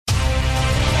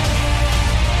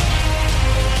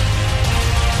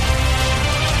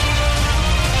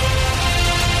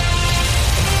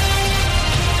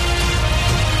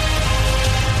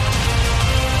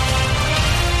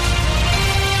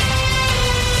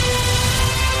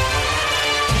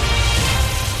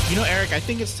Zach, I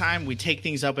think it's time we take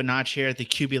things up a notch here at the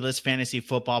QB List Fantasy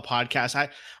Football Podcast.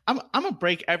 I'm gonna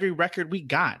break every record we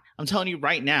got. I'm telling you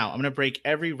right now, I'm gonna break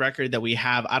every record that we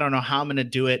have. I don't know how I'm gonna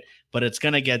do it, but it's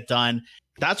gonna get done.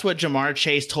 That's what Ja'Marr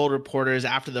Chase told reporters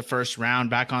after the first round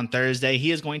back on Thursday.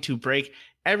 He is going to break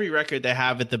every record they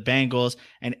have at the Bengals.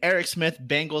 And Eric Smith,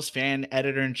 Bengals fan,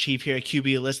 editor-in-chief here at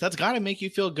QB List, that's got to make you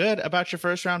feel good about your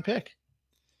first round pick.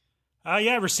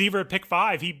 Yeah, receiver at pick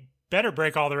 5. He better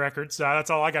break all the records. That's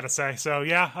all I got to say. So,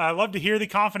 yeah, I love to hear the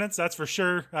confidence. That's for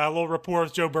sure. A little rapport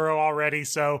with Joe Burrow already.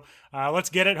 So, let's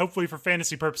get it. Hopefully for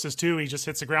fantasy purposes, too. He just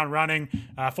hits the ground running,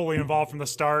 fully involved from the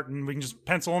start, and we can just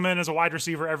pencil him in as a wide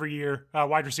receiver every year.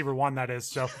 Wide receiver 1, that is.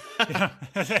 So,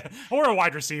 or a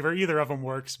wide receiver. Either of them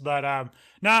works. But,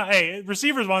 hey,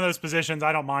 receiver is one of those positions.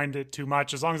 I don't mind it too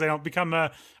much as long as they don't become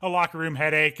a locker room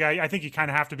headache. I think you kind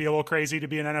of have to be a little crazy to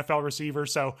be an NFL receiver.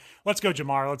 So, let's go,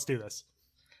 Ja'Marr. Let's do this.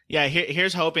 Yeah,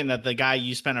 here's hoping that the guy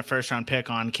you spent a first-round pick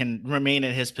on can remain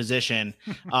at his position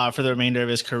for the remainder of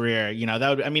his career. You know,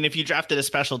 if you drafted a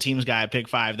special teams guy at pick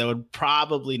 5, that would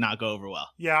probably not go over well.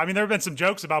 Yeah, I mean, there have been some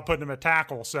jokes about putting him at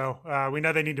tackle, so we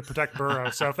know they need to protect Burrow.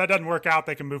 So if that doesn't work out,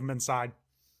 they can move him inside.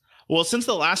 Well, since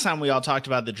the last time we all talked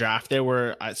about the draft, there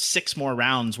were 6 more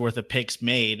rounds worth of picks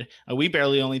made. We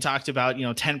barely only talked about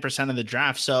 10% of the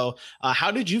draft. So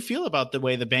how did you feel about the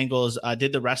way the Bengals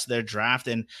did the rest of their draft?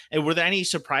 And were there any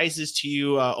surprises to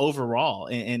you overall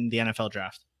in the NFL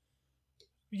draft?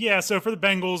 Yeah, so for the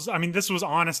Bengals, I mean, this was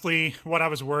honestly what I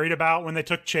was worried about when they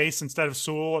took Chase instead of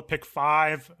Sewell at pick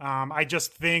 5. I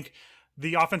just think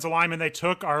the offensive linemen they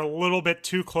took are a little bit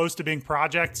too close to being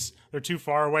projects. They're too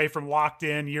far away from locked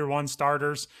in year 1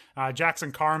 starters.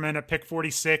 Jackson Carman at pick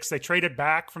 46. They traded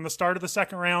back from the start of the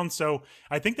second round. So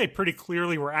I think they pretty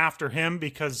clearly were after him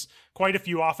because quite a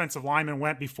few offensive linemen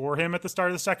went before him at the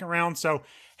start of the second round. So,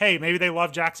 hey, maybe they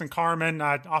love Jackson Carman,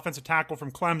 offensive tackle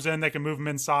from Clemson. They can move him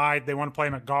inside. They want to play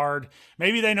him at guard.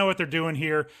 Maybe they know what they're doing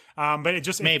here. But it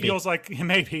feels like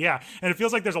maybe, yeah. And it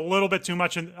feels like there's a little bit too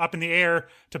much up in the air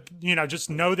to, just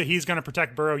know that he's going to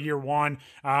protect Burrow year 1.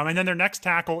 And then their next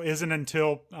tackle isn't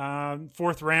until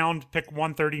 4th round, pick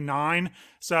 139.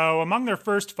 So among their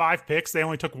first 5 picks, they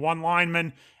only took 1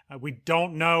 lineman. We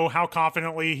don't know how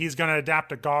confidently he's going to adapt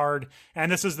to guard.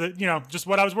 And this is just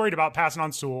what I was worried about passing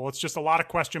on Sewell. It's just a lot of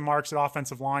question marks at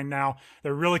offensive line now.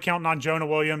 They're really counting on Jonah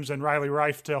Williams and Riley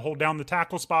Reiff to hold down the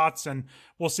tackle spots, and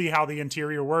we'll see how the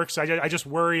interior works. I just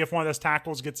worry if one of those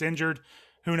tackles gets injured.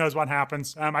 Who knows what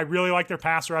happens? I really like their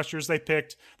pass rushers they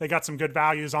picked. They got some good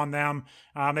values on them.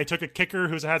 They took a kicker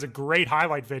who has a great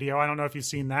highlight video. I don't know if you've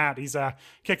seen that. He's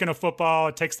kicking a football.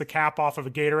 It takes the cap off of a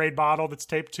Gatorade bottle that's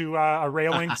taped to a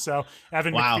railing. So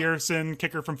Evan McPherson,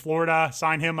 kicker from Florida,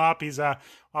 sign him up.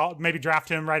 I'll maybe draft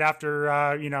him right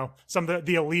after, some of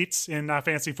the elites in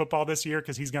fantasy football this year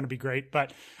because he's going to be great.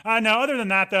 But no, other than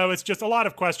that, though, it's just a lot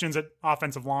of questions at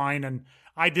offensive line, and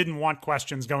I didn't want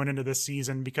questions going into this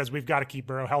season because we've got to keep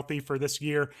Burrow healthy for this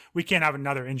year. We can't have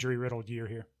another injury-riddled year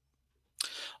here.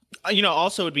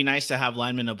 Also it'd be nice to have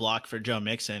lineman to block for Joe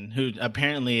Mixon, who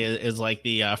apparently is like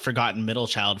the forgotten middle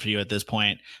child for you at this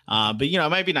point. But it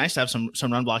might be nice to have some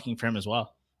run blocking for him as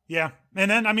well. Yeah.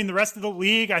 And then, the rest of the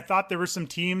league, I thought there were some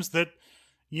teams that,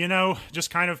 just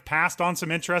kind of passed on some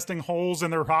interesting holes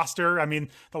in their roster.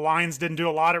 The Lions didn't do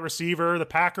a lot at receiver. The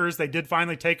Packers, they did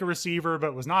finally take a receiver, but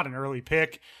it was not an early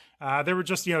pick. There were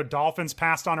just, Dolphins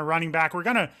passed on a running back. We're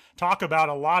going to talk about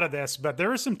a lot of this, but there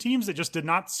were some teams that just did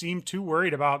not seem too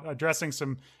worried about addressing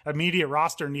some immediate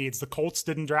roster needs. The Colts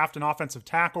didn't draft an offensive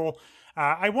tackle.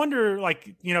 I wonder,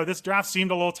 this draft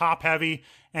seemed a little top heavy,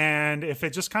 and if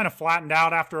it just kind of flattened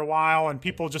out after a while and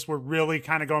people just were really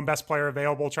kind of going best player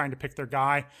available, trying to pick their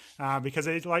guy, because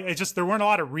there weren't a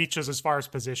lot of reaches as far as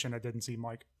position. It didn't seem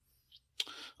like.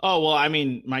 Oh, well,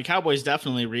 my Cowboys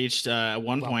definitely reached at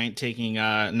one point taking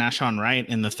Nahshon Wright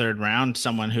in the 3rd round,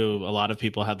 someone who a lot of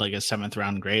people had like a 7th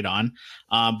round grade on.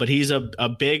 But he's a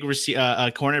big a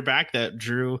cornerback that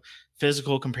drew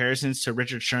physical comparisons to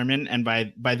Richard Sherman. And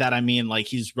by that, I mean, like,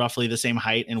 he's roughly the same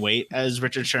height and weight as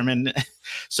Richard Sherman.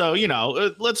 So,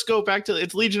 let's go back to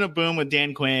it's Legion of Boom with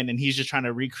Dan Quinn, and he's just trying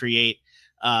to recreate,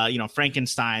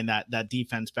 Frankenstein, that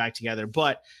defense back together.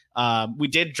 But we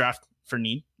did draft for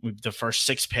need. The first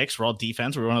 6 picks were all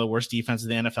defense. We were one of the worst defenses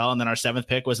in the NFL. And then our 7th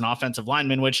pick was an offensive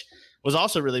lineman, which was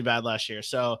also really bad last year.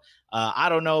 So I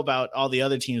don't know about all the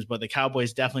other teams, but the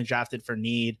Cowboys definitely drafted for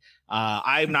need.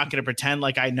 I'm not going to pretend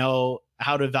like I know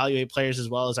how to evaluate players as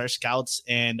well as our scouts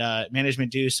and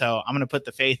management do. So I'm going to put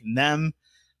the faith in them.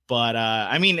 But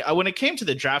I mean, when it came to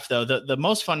the draft, though, the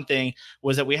most fun thing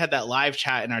was that we had that live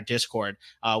chat in our Discord.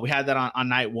 We had that on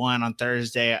night one on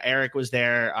Thursday. Eric was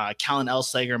there, Callan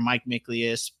Elslager, Mike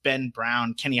Miklius, Ben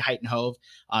Brown, Kenny Heitenhove,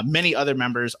 many other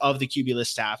members of the QB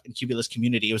List staff and QB List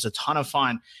community. It was a ton of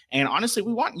fun. And honestly,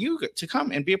 we want you to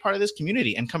come and be a part of this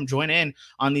community and come join in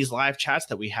on these live chats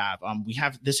that we have. We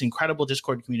have this incredible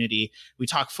Discord community. We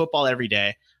talk football every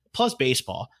day, plus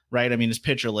baseball, right? I mean, it's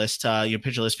Pitcher List, your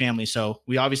Pitcher List family. So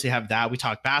we obviously have that. We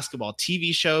talk basketball,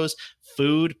 TV shows,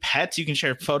 food, pets. You can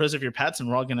share photos of your pets, and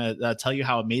we're all going to tell you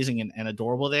how amazing and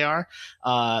adorable they are.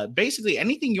 Basically,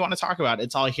 anything you want to talk about,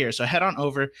 it's all here. So head on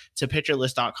over to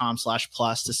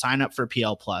pitcherlist.com/plus to sign up for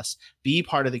PL Plus. Be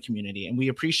part of the community, and we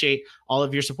appreciate all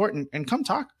of your support. And come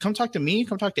talk to me.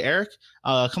 Come talk to Eric.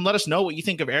 Come let us know what you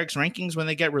think of Eric's rankings when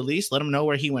they get released. Let him know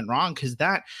where he went wrong, because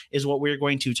that is what we're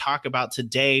going to talk about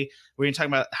today. We're going to talk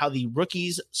about how the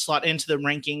rookies slot into the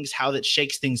rankings, how that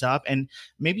shakes things up, and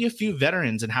maybe a few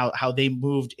veterans and how they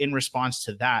moved in response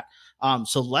to that.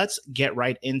 So let's get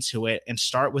right into it and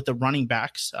start with the running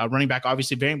backs. Running back,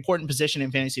 obviously, very important position in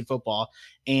fantasy football.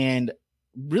 And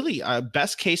really a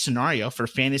best case scenario for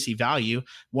fantasy value,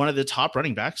 one of the top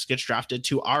running backs gets drafted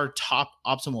to our top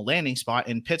optimal landing spot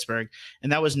in Pittsburgh.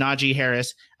 And that was Najee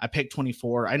Harris at pick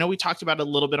 24. I know we talked about it a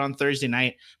little bit on Thursday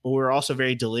night, but we were also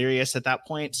very delirious at that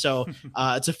point. So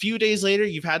it's a few days later.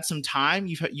 You've had some time.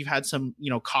 You've had some,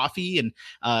 coffee and,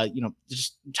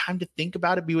 just time to think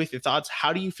about it, be with your thoughts.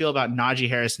 How do you feel about Najee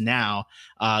Harris now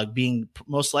being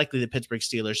most likely the Pittsburgh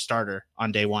Steelers starter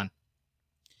on day one?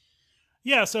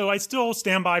 Yeah, so I still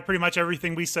stand by pretty much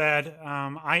everything we said.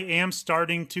 I am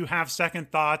starting to have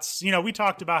second thoughts. We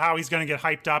talked about how he's going to get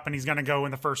hyped up and he's going to go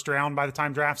in the first round by the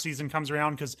time draft season comes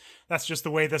around, because that's just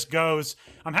the way this goes.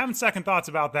 I'm having second thoughts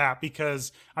about that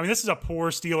because, this is a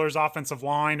poor Steelers offensive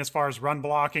line as far as run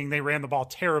blocking. They ran the ball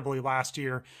terribly last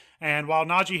year. And while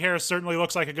Najee Harris certainly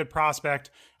looks like a good prospect,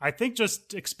 I think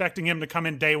just expecting him to come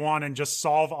in day one and just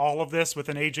solve all of this with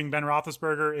an aging Ben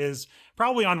Roethlisberger is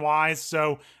probably unwise.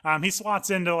 So he slots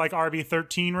into like RB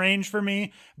 13 range for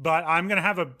me, but I'm going to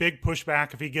have a big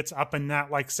pushback if he gets up in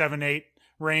that like 7-8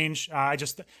 range. I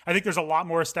think there's a lot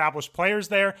more established players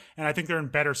there, and I think they're in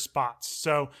better spots.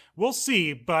 So we'll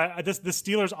see. But the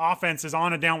Steelers offense is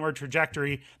on a downward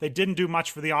trajectory. They didn't do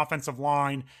much for the offensive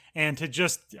line, and to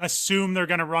just assume they're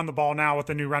going to run the ball now with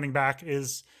the new running back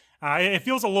is it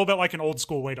feels a little bit like an old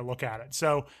school way to look at it.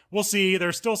 So we'll see.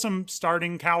 There's still some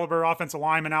starting caliber offensive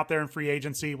linemen out there in free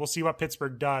agency. We'll see what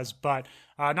Pittsburgh does. But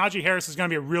Najee Harris is going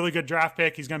to be a really good draft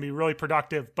pick. He's going to be really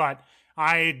productive, but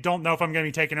I don't know if I'm going to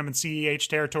be taking him in CEH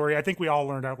territory. I think we all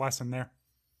learned our lesson there.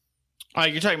 Oh,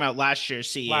 you're talking about last year's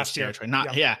CEH territory.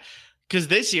 Yeah. Because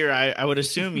this year, I would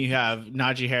assume you have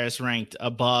Najee Harris ranked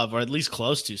above or at least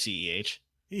close to CEH.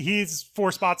 He's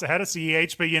 4 spots ahead of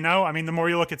CEH, but the more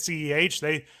you look at CEH,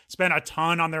 they spent a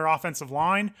ton on their offensive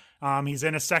line. He's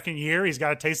in his second year. He's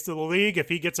got a taste of the league. If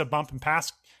he gets a bump in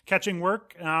pass catching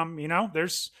work,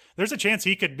 there's a chance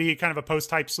he could be kind of a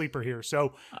post-type sleeper here.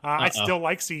 So I still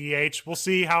like CEH. We'll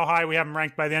see how high we have him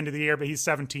ranked by the end of the year, but he's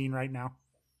 17 right now.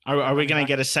 Are we going to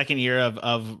get a second year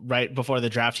of right before the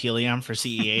draft helium for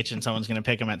CEH and someone's going to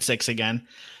pick him at 6 again?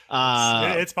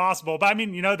 It's possible. But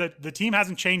the team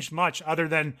hasn't changed much other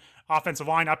than offensive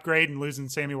line upgrade and losing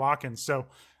Sammy Watkins. So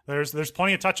there's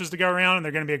plenty of touches to go around, and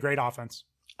they're going to be a great offense.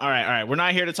 All right. We're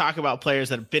not here to talk about players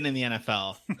that have been in the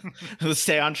NFL. Let's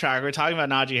stay on track. We're talking about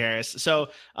Najee Harris. So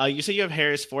you say you have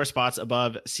Harris 4 spots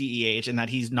above CEH and that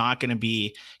he's not going to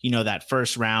be, that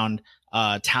first round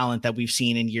talent that we've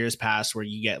seen in years past where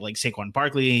you get like Saquon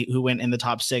Barkley, who went in the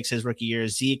top 6 his rookie year.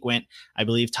 Zeke went, I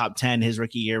believe, top 10 his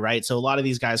rookie year, right? So a lot of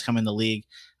these guys come in the league.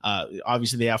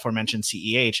 Obviously, the aforementioned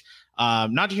CEH.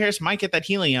 Najee Harris might get that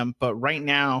helium, but right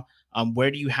now,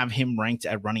 where do you have him ranked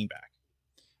at running back?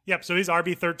 Yep, so he's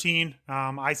RB 13.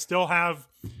 I still have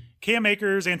Cam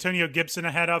Akers, Antonio Gibson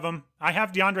ahead of him. I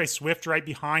have DeAndre Swift right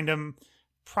behind him,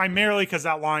 primarily because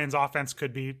that Lions offense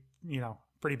could be,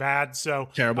 pretty bad. So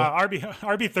terrible.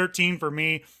 RB 13 for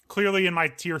me, clearly in my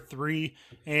tier 3,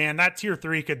 and that tier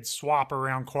 3 could swap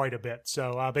around quite a bit.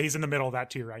 So, but he's in the middle of that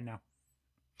tier right now.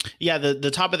 Yeah,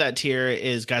 the top of that tier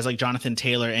is guys like Jonathan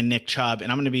Taylor and Nick Chubb.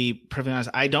 And I'm going to be perfectly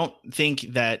honest, I don't think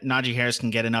that Najee Harris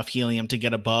can get enough helium to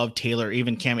get above Taylor,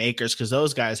 even Cam Akers, because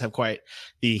those guys have quite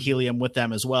the helium with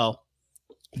them as well.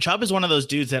 Chubb is one of those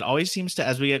dudes that always seems to,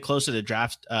 as we get closer to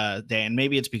draft day, and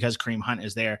maybe it's because Kareem Hunt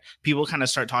is there, people kind of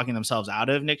start talking themselves out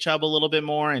of Nick Chubb a little bit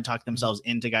more and talk themselves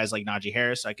into guys like Najee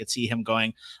Harris. So I could see him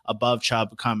going above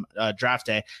Chubb come draft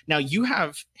day. Now you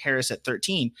have Harris at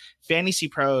 13. Fantasy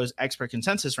Pros expert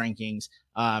consensus rankings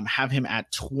have him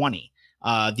at 20.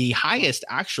 The highest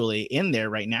actually in there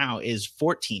right now is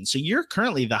 14. So you're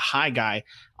currently the high guy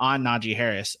on Najee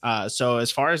Harris. So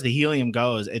as far as the helium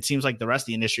goes, it seems like the rest of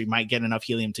the industry might get enough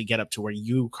helium to get up to where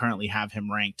you currently have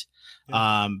him ranked.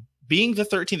 Yeah. Being the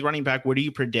 13th running back, where do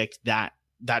you predict that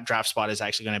draft spot is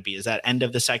actually going to be? Is that end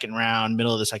of the second round,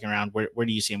 middle of the second round? Where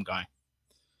do you see him going?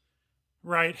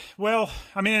 Right. Well,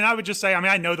 I mean, and I would just say, I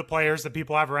mean, I know the players that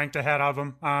people have ranked ahead of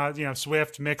him.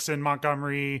 Swift, Mixon,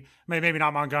 Montgomery, maybe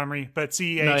not Montgomery, but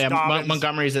CEH, no, yeah, Dobbins.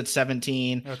 Montgomery's at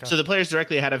 17. Okay. So the players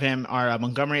directly ahead of him are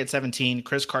Montgomery at 17,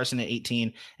 Chris Carson at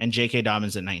 18, and J.K.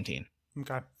 Dobbins at 19.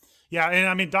 Okay. Yeah, and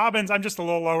I mean, Dobbins, I'm just a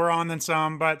little lower on than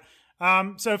some, but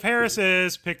so if Harris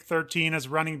is pick 13 as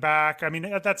running back, I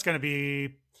mean, that's going to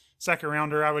be second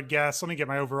rounder, I would guess. Let me get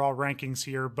my overall rankings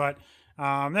here, but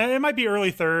it might be early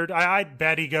third. I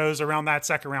bet he goes around that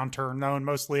second round turn though in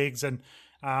most leagues, and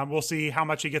we'll see how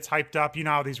much he gets hyped up. You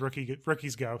know how these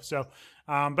rookies go. So,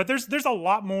 but there's a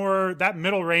lot more. That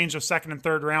middle range of second and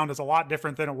third round is a lot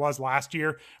different than it was last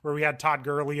year, where we had Todd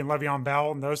Gurley and Le'Veon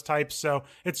Bell and those types. So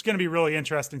it's going to be really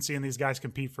interesting seeing these guys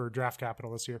compete for draft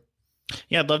capital this year.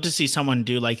 Yeah, I'd love to see someone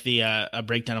do like the a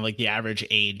breakdown of like the average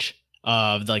age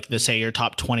of like say your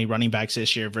top 20 running backs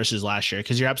this year versus last year,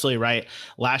 because you're absolutely right.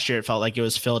 Last year it felt like it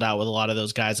was filled out with a lot of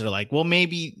those guys that are like, well,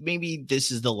 maybe this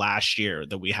is the last year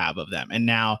that we have of them. And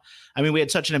now, I mean, we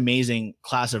had such an amazing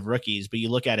class of rookies, but you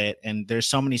look at it and there's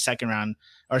so many second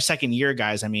year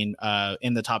guys. I mean,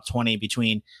 in the top 20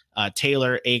 between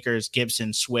Taylor, Akers,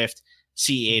 Gibson, Swift,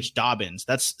 CEH, Dobbins.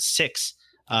 That's 6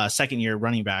 second year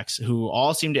running backs who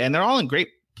all seem to, and they're all in great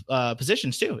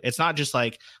positions too. It's not just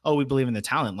like, oh, we believe in the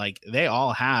talent. Like they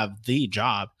all have the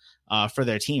job for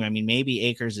their team. I mean, maybe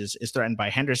Akers is threatened by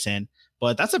Henderson,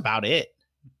 but that's about it.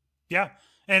 Yeah.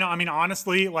 And I mean,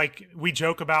 honestly, like we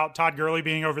joke about Todd Gurley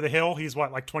being over the hill. He's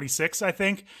what, like 26, I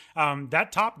think.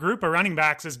 That top group of running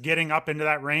backs is getting up into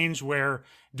that range where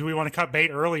do we want to cut bait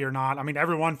early or not? I mean,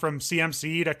 everyone from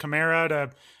CMC to Kamara to,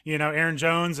 Aaron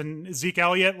Jones and Zeke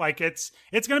Elliott, like it's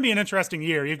going to be an interesting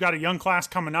year. You've got a young class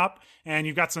coming up and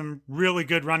you've got some really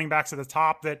good running backs at the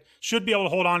top that should be able to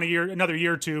hold on another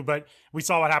year or two, but we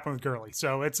saw what happened with Gurley.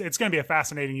 So it's going to be a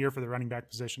fascinating year for the running back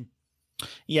position.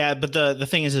 Yeah, but the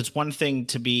thing is, it's one thing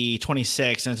to be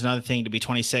 26 and it's another thing to be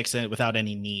 26 without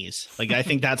any knees. Like, I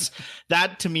think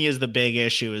that to me is the big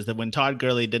issue, is that when Todd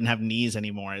Gurley didn't have knees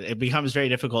anymore, it becomes very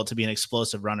difficult to be an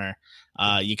explosive runner.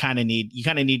 You kind of need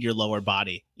your lower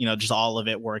body, just all of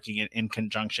it working in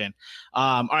conjunction.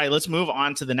 All right, let's move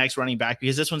on to the next running back,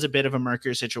 because this one's a bit of a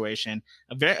murkier situation,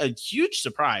 a huge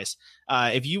surprise.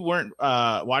 If you weren't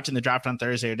watching the draft on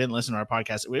Thursday or didn't listen to our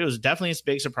podcast, it was definitely a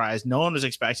big surprise. No one was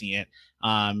expecting it.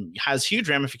 Has huge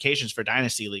ramifications for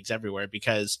dynasty leagues everywhere,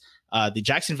 because the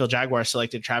Jacksonville Jaguars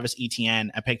selected Travis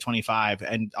Etienne at pick 25.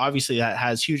 And obviously that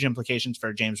has huge implications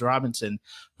for James Robinson,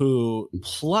 who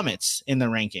plummets in the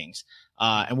rankings.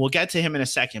 And we'll get to him in a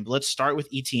second, but let's start with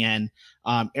Etienne.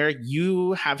 Eric,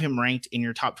 you have him ranked in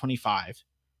your top 25.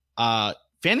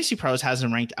 Fantasy Pros has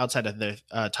him ranked outside of the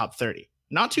top 30.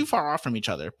 Not too far off from each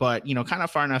other, but, kind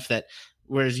of far enough that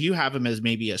whereas you have him as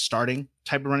maybe a starting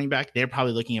type of running back, they're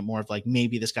probably looking at more of like,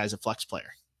 maybe this guy's a flex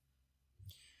player.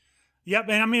 Yep,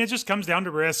 and I mean, it just comes down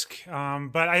to risk.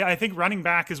 But I think running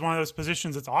back is one of those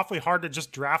positions it's awfully hard to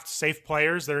just draft safe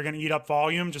players that are going to eat up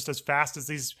volume just as fast as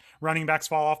these running backs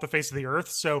fall off the face of the earth.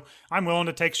 So I'm willing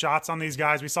to take shots on these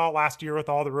guys. We saw it last year with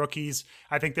all the rookies.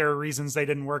 I think there are reasons they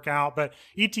didn't work out. But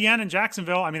Etienne in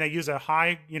Jacksonville, I mean, they use a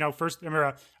high,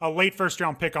 a late first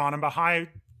round pick on him, but high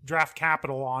draft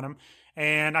capital on him.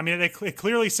 And I mean, it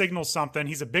clearly signals something.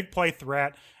 He's a big play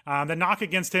threat. The knock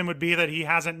against him would be that he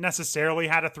hasn't necessarily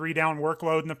had a 3-down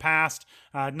workload in the past.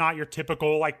 Not your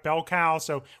typical like bell cow.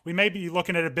 So we may be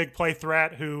looking at a big play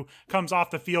threat who comes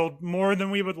off the field more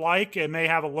than we would like and may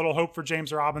have a little hope for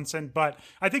James Robinson. But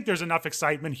I think there's enough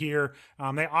excitement here.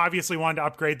 They obviously wanted to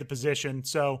upgrade the position.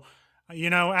 So,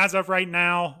 as of right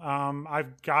now,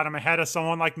 I've got him ahead of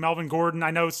someone like Melvin Gordon.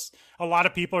 I know a lot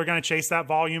of people are going to chase that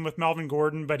volume with Melvin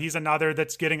Gordon, but he's another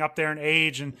that's getting up there in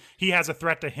age and he has a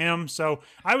threat to him. So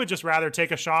I would just rather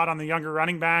take a shot on the younger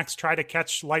running backs, try to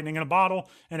catch lightning in a bottle,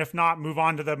 and if not, move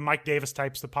on to the Mike Davis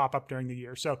types to pop up during the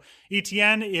year. So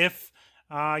Etienne, if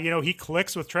he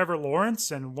clicks with Trevor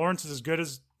Lawrence and Lawrence is as good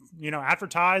as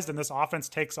advertised and this offense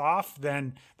takes off,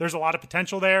 then there's a lot of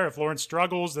potential there. If Lawrence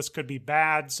struggles, this could be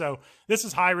bad. So this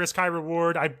is high risk, high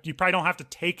reward. You probably don't have to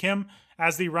take him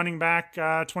as the running back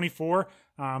 24,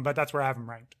 but that's where I have him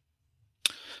ranked.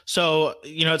 So,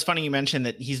 it's funny you mentioned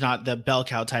that he's not the bell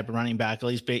cow type of running back. At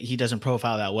least he doesn't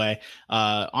profile that way.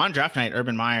 On draft night,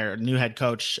 Urban Meyer, new head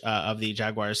coach of the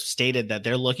Jaguars, stated that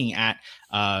they're looking at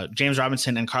James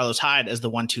Robinson and Carlos Hyde as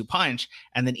the 1-2 punch,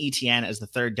 and then ETN as the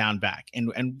third down back.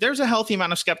 And there's a healthy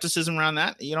amount of skepticism around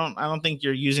that. I don't think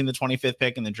you're using the 25th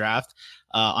pick in the draft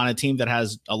on a team that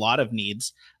has a lot of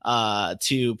needs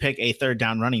to pick a third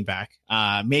down running back.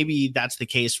 Maybe that's the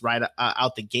case right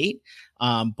out the gate.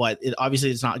 But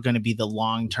obviously it's not going to be the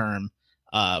long-term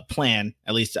plan.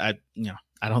 At least I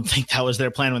don't think that was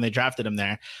their plan when they drafted him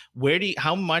there.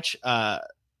 How many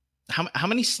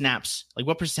snaps, like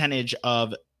what percentage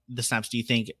of the snaps do you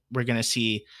think we're going to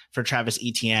see for Travis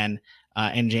Etienne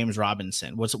and James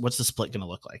Robinson? What's the split going to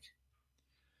look like?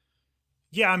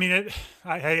 Yeah, I mean,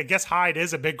 I guess Hyde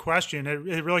is a big question.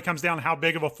 It really comes down to how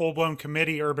big of a full-blown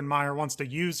committee Urban Meyer wants to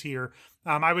use here.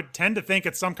 I would tend to think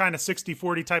it's some kind of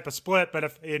 60-40 type of split, but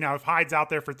if Hyde's out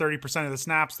there for 30% of the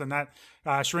snaps, then that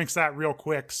shrinks that real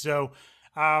quick. So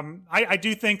I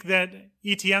do think that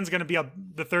ETN's going to be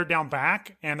the third down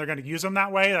back, and they're going to use him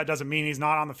that way. That doesn't mean he's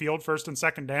not on the field first and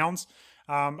second downs.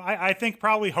 I think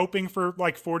probably hoping for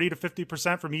like 40 to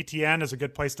 50% from ETN is a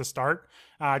good place to start.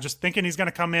 Just thinking he's going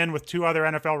to come in with two other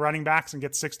NFL running backs and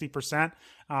get 60%.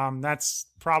 That's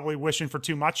probably wishing for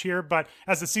too much here. But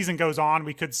as the season goes on,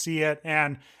 we could see it,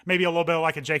 and maybe a little bit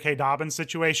like a J.K. Dobbins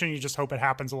situation. You just hope it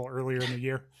happens a little earlier in the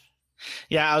year.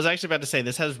 Yeah, I was actually about to say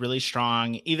this has really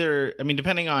strong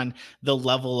depending on the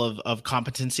level of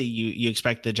competency you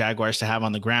expect the Jaguars to have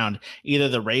on the ground, either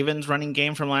the Ravens running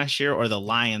game from last year or the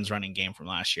Lions running game from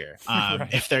last year. Right.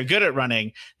 If they're good at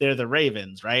running, they're the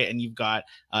Ravens, right? And you've got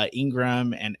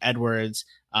Ingram and Edwards.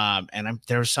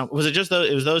 There was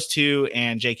it was those two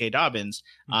and J.K. Dobbins.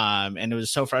 And it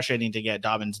was so frustrating to get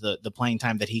Dobbins the playing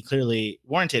time that he clearly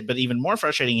warranted, but even more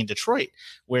frustrating in Detroit,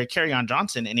 where Kerryon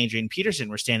Johnson and Adrian Peterson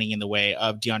were standing in the way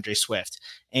of DeAndre Swift.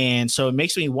 And so it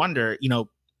makes me wonder,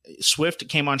 Swift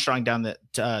came on strong down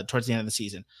towards the end of the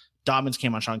season. Dobbins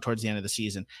came on strong towards the end of the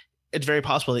season. It's very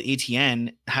possible that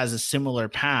ETN has a similar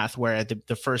path where at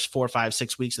the first 4, 5,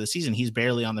 6 weeks of the season, he's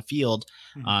barely on the field,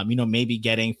 maybe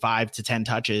getting 5 to 10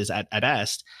 touches at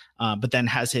best, but then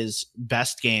has his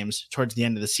best games towards the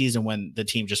end of the season when the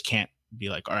team just can't be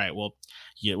like, all right, well,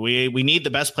 yeah, we need the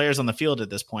best players on the field at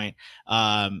this point.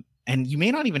 And you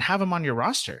may not even have him on your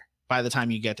roster by the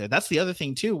time you get there. That's the other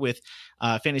thing too with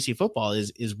fantasy football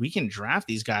is we can draft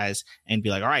these guys and be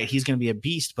like, all right, he's going to be a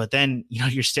beast. But then,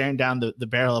 you're staring down the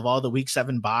barrel of all the week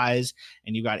 7 buys,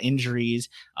 and you've got injuries,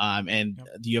 and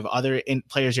you have other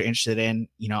players you're interested in.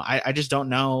 I just don't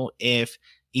know if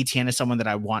ETN is someone that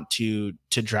I want to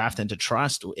draft and to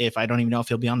trust if I don't even know if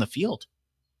he'll be on the field.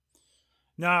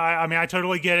 No, I mean, I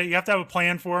totally get it. You have to have a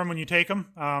plan for him when you take him.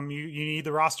 You need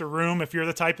the roster room. If you're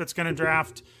the type that's going to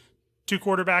draft 2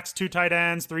 quarterbacks, 2 tight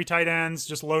ends, 3 tight ends,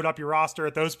 just load up your roster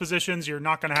at those positions. You're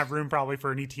not going to have room probably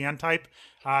for an ETN type.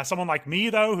 Someone like me,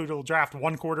 though, who will draft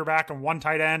 1 quarterback and 1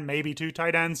 tight end, maybe 2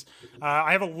 tight ends.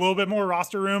 I have a little bit more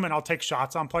roster room, and I'll take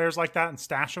shots on players like that and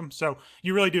stash them. So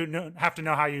you really do have to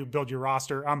know how you build your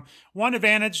roster. One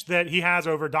advantage that he has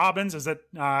over Dobbins is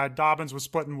that Dobbins was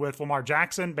splitting with Lamar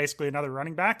Jackson, basically another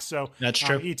running back. So that's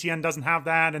true. ETN doesn't have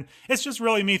that. And it's just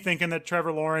really me thinking that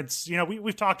Trevor Lawrence,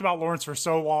 we've talked about Lawrence for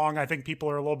so long. I think people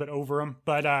are a little bit over him,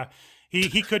 but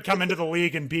he could come into the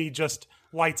league and be just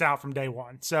lights out from day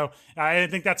one. So I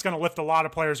think that's going to lift a lot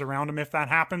of players around him if that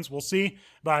happens. We'll see.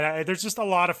 But there's just a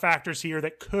lot of factors here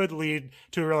that could lead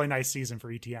to a really nice season for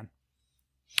ETN.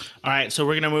 All right, so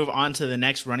we're going to move on to the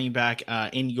next running back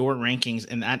in your rankings,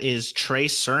 and that is Trey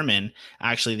Sermon,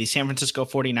 actually, the San Francisco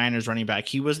 49ers running back.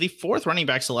 He was the 4th running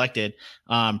back selected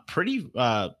pretty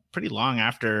long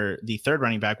after the 3rd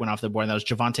running back went off the board, and that was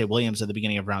Javonte Williams at the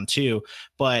beginning of round 2.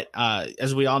 But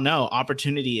as we all know,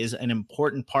 opportunity is an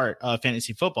important part of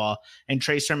fantasy football, and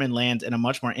Trey Sermon lands in a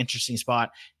much more interesting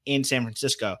spot in San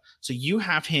Francisco. So you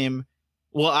have him.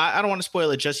 Well, I don't want to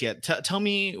spoil it just yet. Tell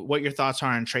me what your thoughts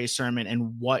are on Trey Sermon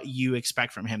and what you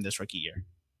expect from him this rookie year.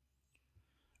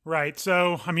 Right.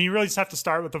 So, I mean, you really just have to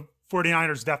start with the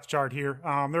 49ers depth chart here.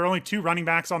 There are only 2 running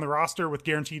backs on the roster with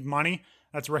guaranteed money.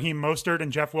 That's Raheem Mostert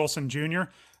and Jeff Wilson Jr.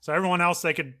 So everyone else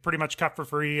they could pretty much cut for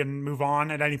free and move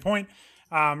on at any point.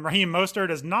 Raheem Mostert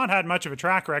has not had much of a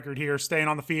track record here, staying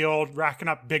on the field, racking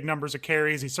up big numbers of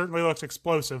carries. He certainly looks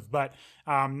explosive, but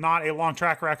not a long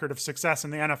track record of success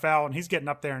in the NFL, and he's getting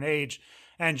up there in age.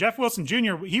 And Jeff Wilson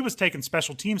Jr., he was taking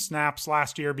special team snaps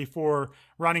last year before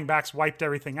running backs wiped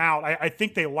everything out. I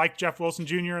think they like Jeff Wilson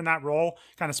Jr. in that role,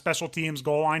 kind of special teams,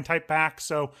 goal line type back.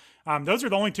 So those are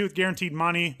the only 2 with guaranteed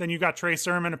money. Then you got Trey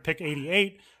Sermon at pick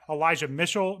 88, Elijah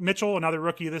Mitchell, another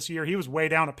rookie this year. He was way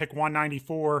down at pick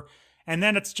 194. And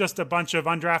then it's just a bunch of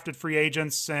undrafted free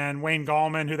agents and Wayne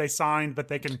Gallman, who they signed, but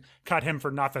they can cut him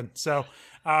for nothing. So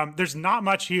there's not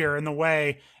much here in the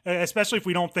way, especially if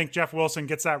we don't think Jeff Wilson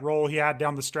gets that role he had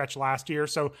down the stretch last year.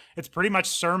 So it's pretty much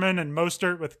Sermon and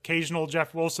Mostert with occasional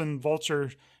Jeff Wilson vulture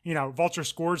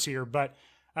scores here. But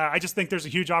I just think there's a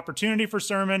huge opportunity for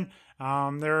Sermon.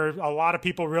 There are a lot of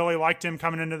people really liked him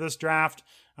coming into this draft.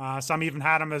 Some even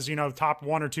had him as, top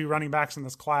 1 or 2 running backs in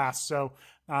this class. So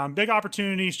big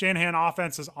opportunity. Shanahan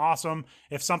offense is awesome.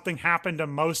 If something happened to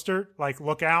Mostert,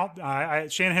 look out.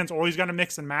 Shanahan's always going to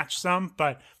mix and match some,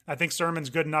 but I think Sermon's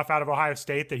good enough out of Ohio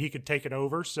State that he could take it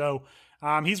over. So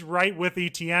he's right with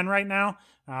ETN right now.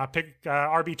 Pick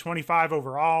RB25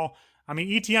 overall. I mean,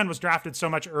 ETN was drafted so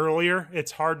much earlier,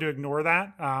 it's hard to ignore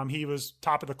that. He was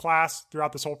top of the class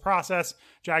throughout this whole process.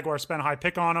 Jaguars spent a high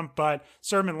pick on him, but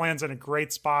Sermon lands in a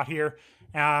great spot here.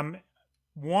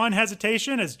 One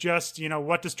hesitation is just,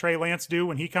 what does Trey Lance do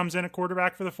when he comes in at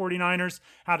quarterback for the 49ers?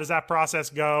 How does that process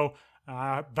go?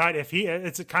 But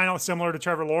it's kind of similar to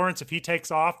Trevor Lawrence. If he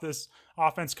takes off, this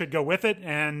offense could go with it,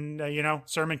 and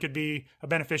Sermon could be a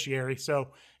beneficiary.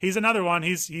 So he's another one.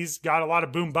 He's got a lot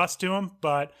of boom bust to him,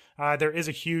 but there is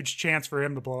a huge chance for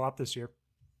him to blow up this year.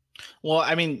 Well,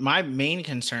 I mean, my main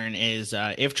concern is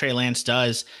if Trey Lance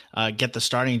does get the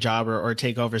starting job or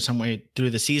take over some way through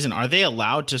the season, are they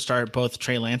allowed to start both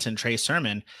Trey Lance and Trey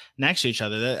Sermon next to each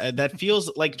other? That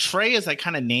feels like Trey is that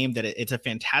kind of name that it's a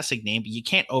fantastic name, but you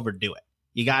can't overdo it.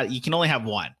 You can only have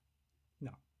one.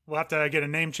 No, we'll have to get a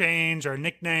name change or a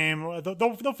nickname.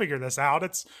 They'll figure this out.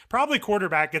 It's probably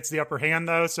quarterback gets the upper hand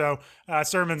though, so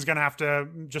Sermon's going to have to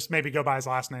just maybe go by his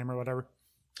last name or whatever.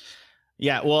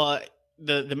 Yeah, well.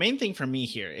 The main thing for me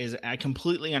here is I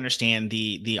completely understand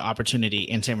the opportunity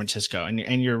in San Francisco.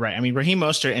 And you're right. I mean, Raheem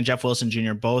Mostert and Jeff Wilson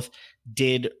Jr. both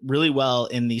did really well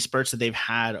in the spurts that they've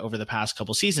had over the past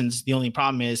couple seasons. The only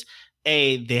problem is,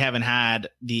 they haven't had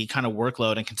the kind of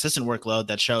workload and consistent workload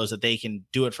that shows that they can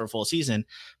do it for a full season,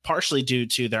 partially due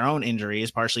to their own injuries,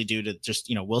 partially due to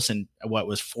just, Wilson, what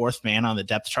was 4th man on the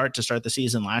depth chart to start the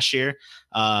season last year,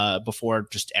 before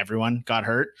just everyone got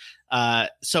hurt.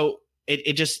 So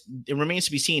it remains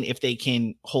to be seen if they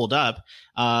can hold up,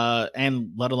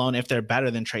 and let alone if they're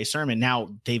better than Trey Sermon.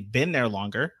 Now, they've been there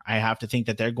longer. I have to think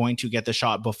that they're going to get the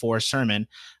shot before Sermon,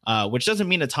 which doesn't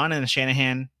mean a ton in the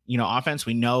Shanahan, offense.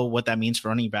 We know what that means for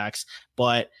running backs,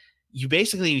 but you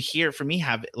basically here for me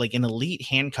have like an elite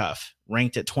handcuff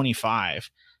ranked at 25.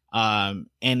 And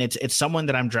it's someone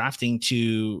that I'm drafting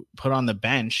to put on the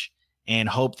bench and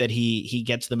hope that he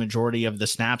gets the majority of the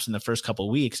snaps in the first couple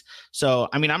of weeks. So,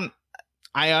 I mean,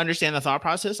 I understand the thought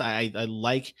process. I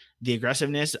like the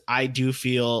aggressiveness. I do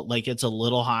feel like it's a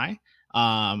little high.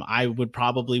 I would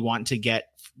probably want to get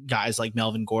guys like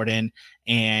Melvin Gordon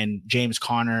and James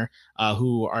Conner,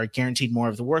 who are guaranteed more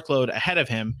of the workload ahead of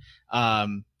him.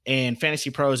 And Fantasy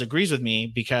Pros agrees with me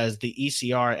because the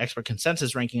ECR expert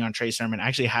consensus ranking on Trey Sermon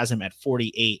actually has him at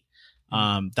 48.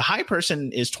 The high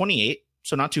person is 28.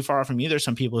 So not too far off from you. There's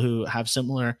some people who have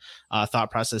similar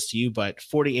thought process to you, but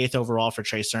 48th overall for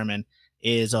Trey Sermon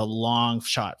is a long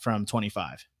shot from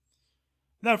 25.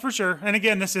 No, for sure. And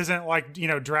again, this isn't like,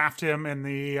 draft him in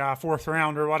the 4th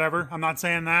round or whatever. I'm not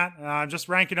saying that. I'm just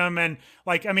ranking him. And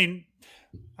I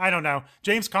don't know.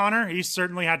 James Conner, he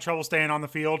certainly had trouble staying on the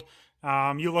field.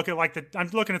 You look at I'm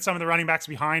looking at some of the running backs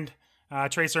behind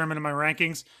Trey Sermon in my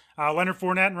rankings. Leonard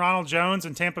Fournette and Ronald Jones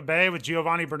in Tampa Bay with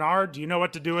Giovanni Bernard. Do you know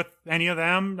what to do with any of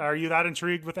them? Are you that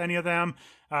intrigued with any of them?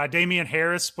 Damian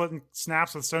Harris splitting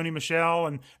snaps with Sony Michel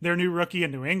and their new rookie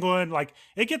in New England.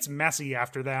 It gets messy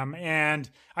after them. And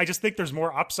I just think there's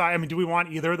more upside. I mean, do we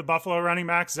want either of the Buffalo running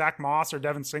backs, Zach Moss or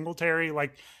Devin Singletary?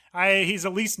 He's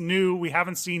at least new. We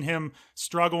haven't seen him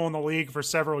struggle in the league for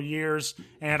several years,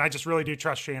 and I just really do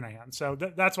trust Shanahan. So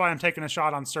that's why I'm taking a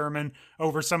shot on Sermon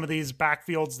over some of these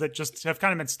backfields that just have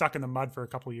kind of been stuck in the mud for a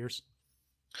couple of years.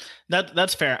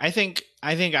 That's fair. I think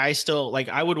I still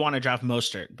I would want to draft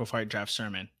Mostert before I draft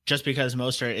Sermon, just because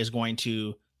Mostert is going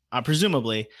to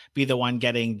presumably be the one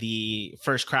getting the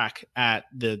first crack at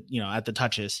the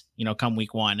touches, come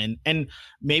week 1. And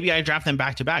maybe I draft them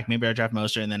back to back. Maybe I draft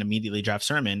Mostert and then immediately draft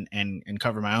Sermon and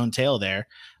cover my own tail there.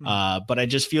 But it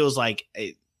just feels like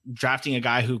drafting a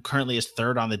guy who currently is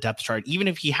 3rd on the depth chart, even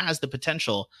if he has the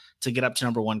potential to get up to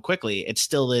number 1 quickly,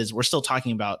 we're still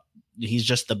talking about he's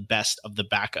just the best of the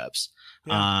backups.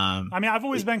 Yeah. I mean, I've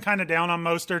always been kind of down on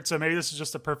Mostert, so maybe this is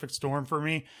just a perfect storm for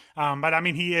me. But I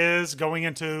mean, he is going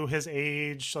into his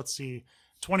age,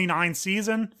 29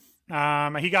 season.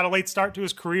 He got a late start to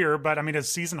his career, but I mean,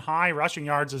 his season high rushing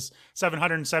yards is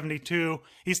 772.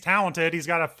 He's talented. He's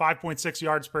got a 5.6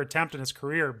 yards per attempt in his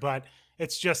career, but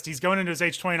It's just he's going into his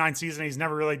age 29 season. He's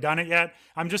never really done it yet.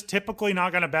 I'm just typically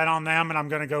not going to bet on them, and I'm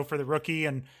going to go for the rookie.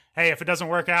 And hey, if it doesn't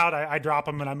work out, I drop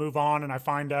him and I move on, and I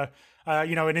find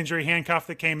an injury handcuff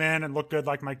that came in and looked good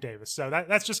like Mike Davis. So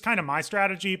that's just kind of my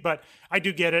strategy, but I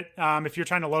do get it. If you're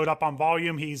trying to load up on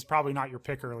volume, he's probably not your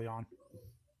pick early on.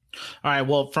 All right.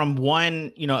 Well, from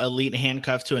one, elite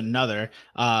handcuff to another,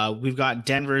 we've got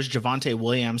Denver's Javonte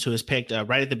Williams, who was picked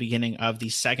right at the beginning of the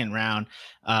second round.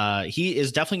 He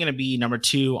is definitely going to be number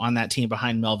 2 on that team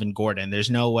behind Melvin Gordon. There's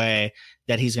no way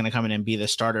that he's going to come in and be the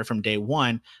starter from day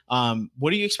one.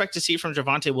 What do you expect to see from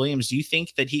Javonte Williams? Do you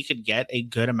think that he could get a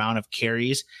good amount of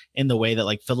carries in the way that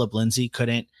like Phillip Lindsay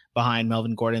couldn't behind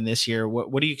Melvin Gordon this year?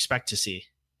 What do you expect to see?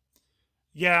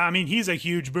 Yeah, I mean, he's a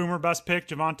huge boomer bust pick.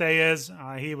 Javonte is.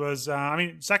 He was,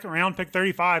 second round pick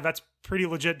 35. That's pretty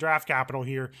legit draft capital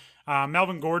here.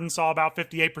 Melvin Gordon saw about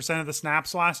 58% of the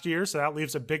snaps last year, so that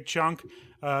leaves a big chunk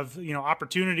of,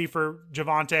 opportunity for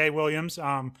Javonte Williams.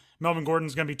 Melvin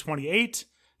Gordon's going to be 28.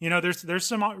 There's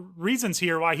some reasons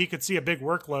here why he could see a big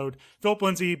workload. Phillip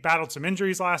Lindsay battled some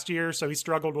injuries last year, so he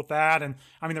struggled with that. And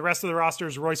I mean, the rest of the roster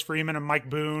is Royce Freeman and Mike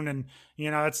Boone, and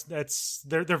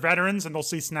they're veterans and they'll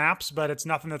see snaps, but it's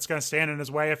nothing that's going to stand in his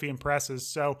way if he impresses.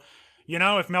 So,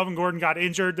 if Melvin Gordon got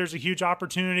injured, there's a huge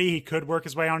opportunity. He could work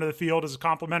his way onto the field as a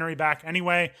complimentary back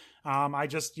anyway.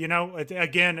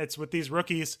 It's with these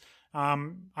rookies.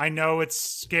 I know it's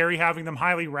scary having them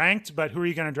highly ranked, but who are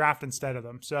you going to draft instead of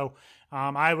them? So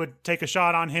I would take a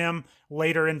shot on him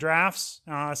later in drafts,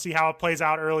 see how it plays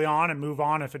out early on and move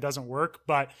on if it doesn't work.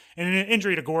 But in an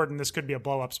injury to Gordon, this could be a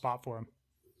blow-up spot for him.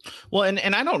 Well,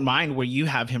 and I don't mind where you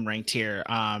have him ranked here.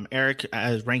 Eric,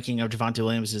 as ranking of Javonte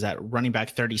Williams is at running back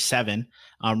 37,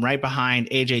 right behind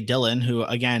A.J. Dillon, who,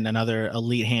 again, another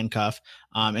elite handcuff,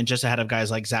 and just ahead of guys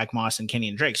like Zach Moss and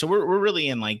Kenyon Drake. So we're really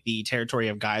in like the territory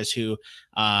of guys who,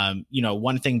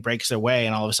 one thing breaks their way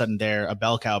and all of a sudden they're a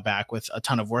bell cow back with a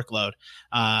ton of workload,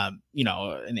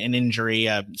 an injury,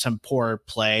 some poor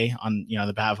play on,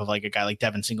 the behalf of like a guy like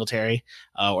Devin Singletary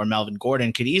or Melvin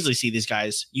Gordon could easily see these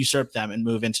guys usurp them and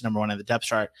move into number 1 in the depth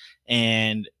chart.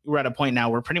 And we're at a point now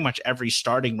where pretty much every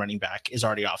starting running back is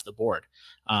already off the board.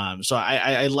 So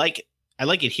I like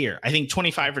it here. I think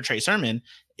 25 for Trey Sermon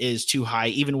is too high,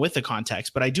 even with the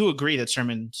context. But I do agree that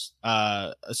Sermon's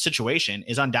situation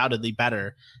is undoubtedly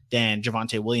better than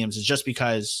Javonte Williams, is just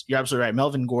because you're absolutely right.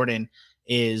 Melvin Gordon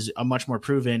is a much more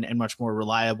proven and much more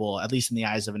reliable, at least in the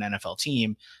eyes of an NFL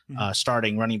team,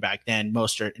 starting running back than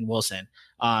Mostert and Wilson.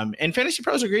 And Fantasy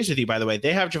Pros agrees with you, by the way.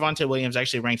 They have Javonte Williams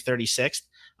actually ranked 36th.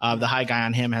 The high guy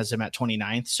on him has him at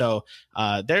 29th. So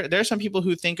there are some people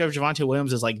who think of Javonte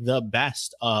Williams as like the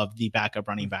best of the backup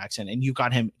running backs, and you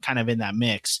got him kind of in that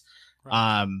mix.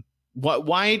 Right.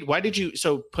 Why did you,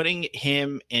 so putting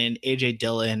him in AJ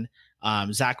Dillon,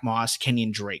 Zach Moss,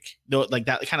 Kenyon Drake, though, like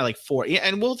that kind of like 4, yeah,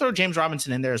 and we'll throw James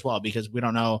Robinson in there as well because we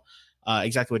don't know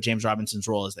exactly what James Robinson's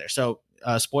role is there. So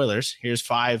spoilers, here's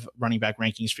 5 running back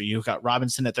rankings for you. We've got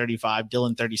Robinson at 35,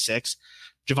 Dillon 36,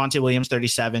 Javonte Williams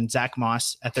 37, Zach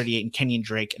Moss at 38, and Kenyon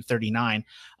Drake at 39.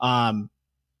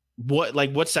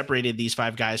 What separated these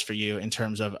 5 guys for you in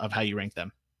terms of how you rank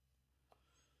them?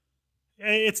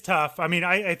 It's tough. I mean,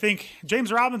 I think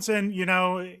James Robinson,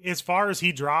 as far as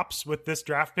he drops with this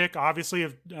draft pick, obviously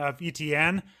of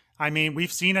ETN, I mean,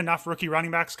 we've seen enough rookie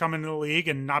running backs come into the league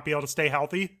and not be able to stay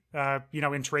healthy,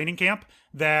 in training camp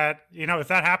that, if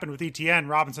that happened with ETN,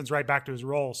 Robinson's right back to his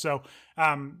role. So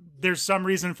there's some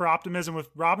reason for optimism with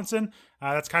Robinson.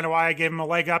 That's kind of why I gave him a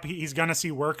leg up. He's going to see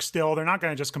work still. They're not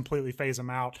going to just completely phase him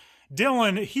out.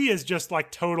 Dillon, he is just like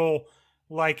total,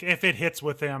 like if it hits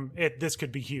with him, this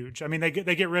could be huge. I mean, they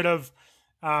get rid of,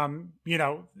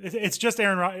 it's just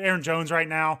Aaron Jones right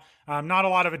now. Not a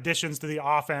lot of additions to the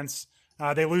offense.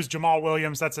 They lose Jamal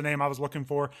Williams. That's the name I was looking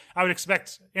for. I would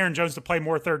expect Aaron Jones to play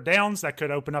more third downs. That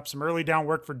could open up some early down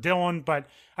work for Dillon, but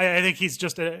I think he's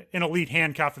just an elite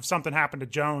handcuff. If something happened to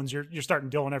Jones, you're starting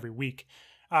Dillon every week.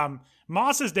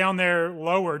 Moss is down there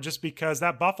lower just because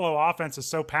that Buffalo offense is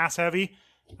so pass heavy.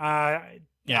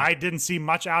 Yeah. I didn't see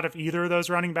much out of either of those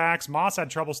running backs. Moss had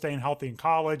trouble staying healthy in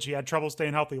college. He had trouble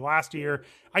staying healthy last year.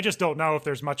 I just don't know if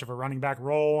there's much of a running back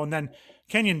role. And then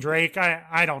Kenyon Drake,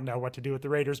 I don't know what to do with the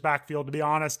Raiders backfield, to be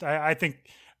honest. I think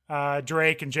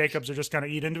Drake and Jacobs are just going to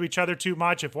eat into each other too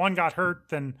much. If one got hurt,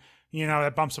 then,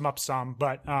 that bumps him up some.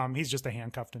 But he's just a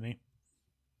handcuff to me.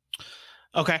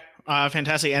 Okay,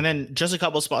 fantastic. And then just a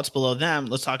couple spots below them,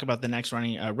 let's talk about the next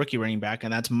rookie running back,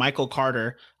 and that's Michael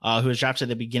Carter, who was drafted at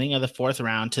the beginning of the 4th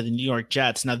round to the New York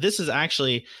Jets. Now, this is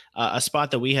actually a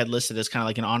spot that we had listed as kind of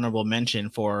like an honorable mention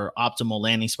for optimal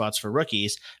landing spots for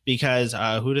rookies, because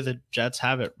who do the Jets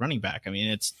have at running back? I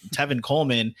mean, it's Tevin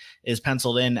Coleman is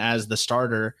penciled in as the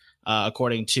starter,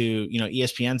 according to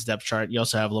ESPN's depth chart. You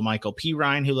also have LaMichael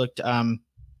Pirine, who looked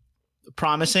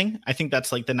promising. I think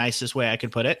that's like the nicest way I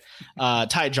could put it.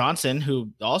 Ty Johnson,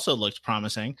 who also looked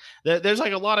promising. There's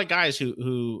like a lot of guys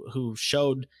who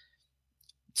showed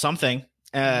something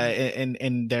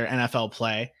in their NFL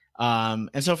play.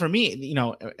 And so for me,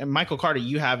 Michael Carter,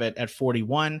 you have it at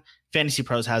 41. Fantasy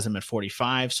Pros has him at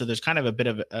 45. So there's kind of a bit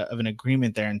of an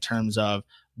agreement there in terms of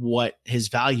what his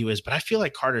value is. But I feel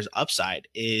like Carter's upside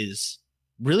is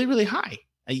really, really high.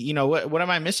 What am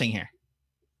I missing here?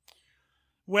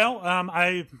 Well,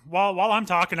 while I'm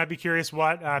talking, I'd be curious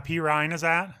what Pirine is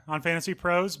at on Fantasy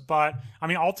Pros. But I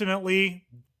mean, ultimately,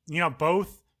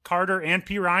 both Carter and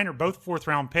Pirine are both 4th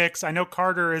round picks. I know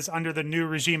Carter is under the new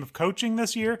regime of coaching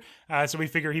this year, so we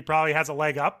figure he probably has a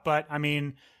leg up. But I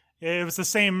mean, it was the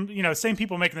same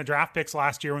people making the draft picks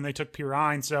last year when they took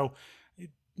Pirine. So,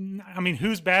 I mean,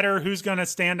 who's better? Who's going to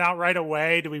stand out right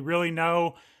away? Do we really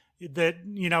know that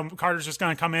Carter's just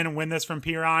going to come in and win this from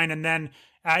Pirine? And then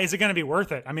is it going to be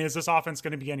worth it? I mean, is this offense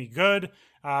going to be any good?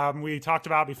 We talked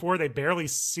about before, they barely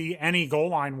see any goal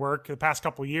line work the past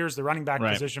couple of years. The running back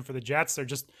position for the Jets,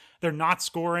 they're not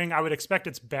scoring. I would expect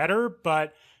it's better,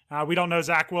 but we don't know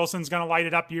Zach Wilson's going to light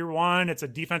it up year one. It's a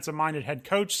defensive-minded head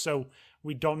coach, so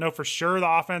we don't know for sure the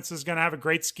offense is going to have a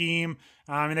great scheme.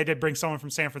 And they did bring someone from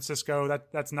San Francisco.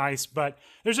 That's nice. But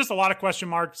there's just a lot of question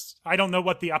marks. I don't know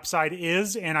what the upside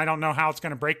is, and I don't know how it's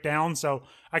going to break down. So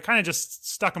I kind of just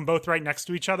stuck them both right next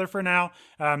to each other for now.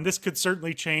 This could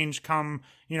certainly change come,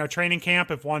 training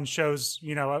camp if one shows,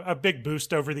 a big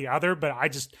boost over the other. But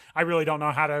I really don't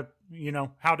know how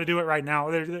to do it right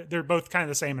now. They're both kind of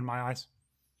the same in my eyes.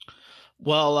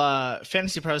 Well,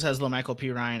 Fantasy Pros has LaMichael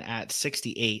Pirine at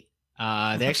 68.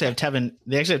 They actually have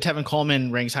Tevin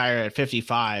Coleman ranks higher at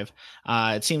 55.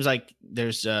 It seems like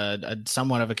there's a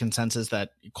somewhat of a consensus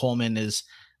that Coleman is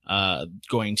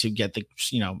going to get the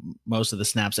most of the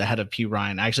snaps ahead of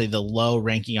Pirine. Actually, the low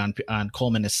ranking on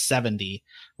Coleman is 70,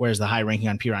 whereas the high ranking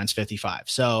on Pirine is 55.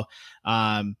 So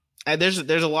there's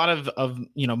a lot of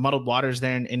muddled waters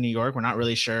there in New York. We're not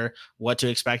really sure what to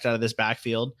expect out of this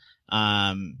backfield.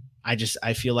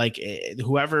 I feel like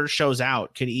whoever shows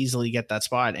out could easily get that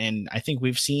spot. And I think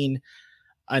we've seen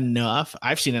enough.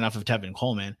 I've seen enough of Tevin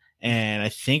Coleman, and I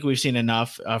think we've seen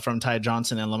enough from Ty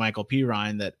Johnson and LaMichael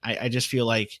Pirine that I just feel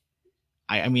like,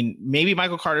 I mean, maybe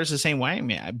Michael Carter's the same way,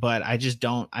 but I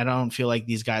don't feel like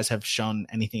these guys have shown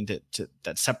anything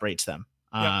that separates them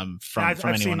from I've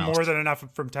anyone seen else. more than enough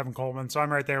from Tevin Coleman. So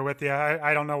I'm right there with you.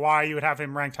 I don't know why you would have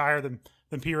him ranked higher than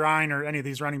Pirine or any of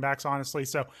these running backs, honestly.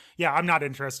 So yeah, I'm not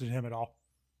interested in him at all.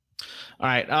 All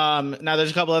right. Now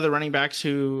there's a couple other running backs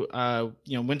who,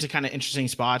 went to kind of interesting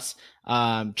spots.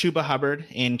 Chuba Hubbard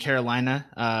in Carolina,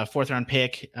 4th round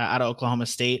pick out of Oklahoma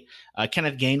State.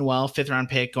 Kenneth Gainwell, 5th round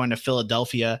pick going to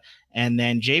Philadelphia. And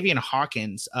then Javian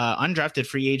Hawkins, undrafted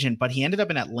free agent, but he ended up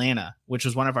in Atlanta, which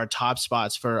was one of our top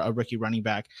spots for a rookie running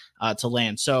back to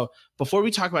land. So before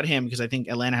we talk about him, because I think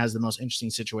Atlanta has the most interesting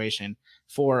situation,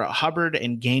 for Hubbard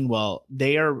and Gainwell,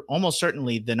 they are almost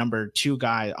certainly the number 2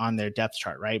 guy on their depth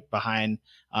chart, right? Behind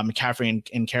McCaffrey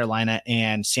in Carolina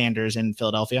and Sanders in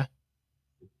Philadelphia.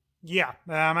 Yeah,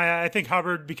 I think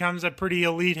Hubbard becomes a pretty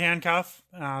elite handcuff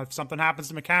if something happens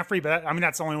to McCaffrey, but I mean,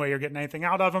 that's the only way you're getting anything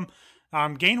out of him.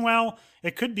 Gainwell,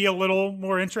 it could be a little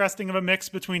more interesting of a mix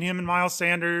between him and Miles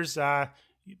Sanders.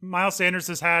 Miles Sanders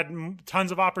has had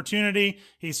tons of opportunity.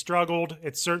 He's struggled.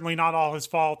 It's certainly not all his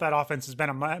fault. That offense has been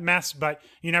a mess, but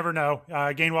you never know.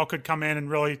 Gainwell could come in and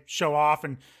really show off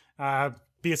and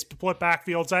be a split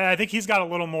backfield. So I think he's got a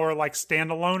little more like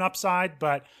standalone upside,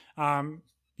 but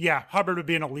yeah, Hubbard would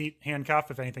be an elite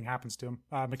handcuff if anything happens to him.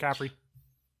 McCaffrey.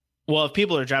 Well, if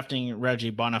people are drafting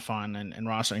Reggie Bonifant and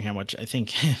rostering him, which I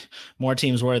think more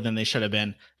teams were than they should have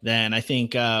been, then I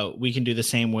think we can do the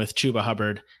same with Chuba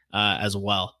Hubbard as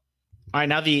well. All right,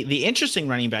 now the interesting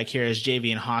running back here is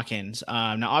Javian Hawkins.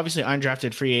 Now, obviously,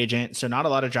 undrafted free agent, so not a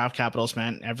lot of draft capital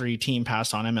spent. Every team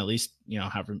passed on him at least,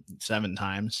 7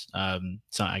 times.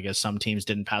 So I guess some teams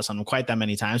didn't pass on him quite that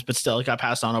many times, but still, it got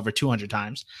passed on over 200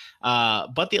 times.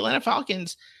 But the Atlanta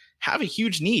Falcons have a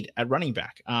huge need at running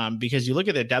back because you look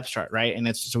at their depth chart, right?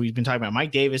 And so we've been talking about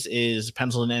Mike Davis is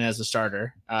penciled in as a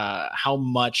starter. How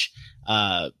much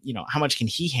can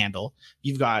he handle?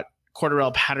 You've got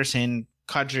Cordarrelle Patterson,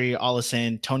 Kadri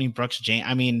Ollison, Tony Brooks, James.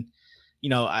 I mean,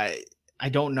 I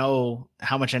don't know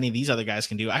how much any of these other guys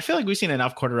can do. I feel like we've seen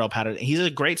enough Cordarrelle Patterson. He's a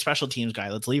great special teams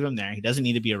guy. Let's leave him there. He doesn't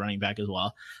need to be a running back as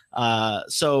well.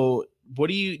 So what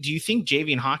do you think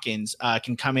Javian Hawkins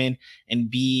can come in and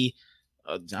be,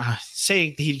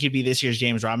 say he could be this year's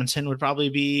James Robinson? Would probably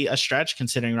be a stretch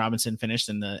considering Robinson finished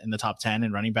in the top 10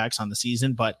 in running backs on the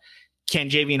season. But can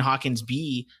Javian Hawkins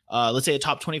be, let's say, a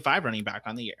top 25 running back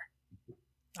on the year?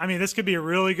 I mean, this could be a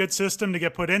really good system to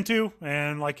get put into.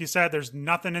 And like you said, there's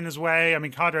nothing in his way. I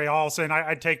mean, Qadree Ollison,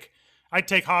 I'd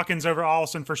take Hawkins over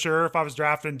Ollison for sure if I was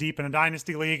drafting deep in a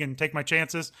dynasty league and take my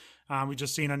chances. We've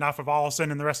just seen enough of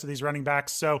Ollison and the rest of these running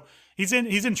backs. So he's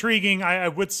intriguing. I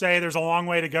would say there's a long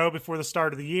way to go before the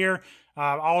start of the year.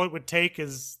 All it would take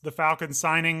is the Falcons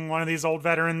signing one of these old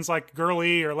veterans like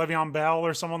Gurley or Le'Veon Bell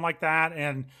or someone like that.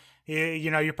 And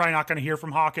you're probably not going to hear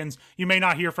from Hawkins. You may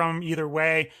not hear from him either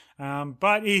way,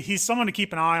 but he's someone to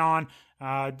keep an eye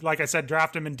on. Like I said,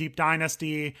 draft him in deep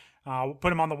dynasty.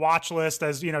 Put him on the watch list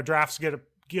as drafts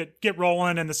get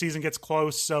rolling and the season gets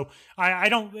close. So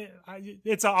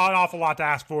it's an awful lot to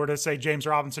ask for to say James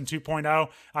Robinson 2.0.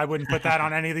 I wouldn't put that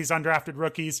on any of these undrafted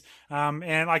rookies.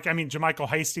 JaMycal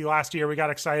Hasty last year we got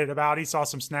excited about. He saw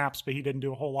some snaps, but he didn't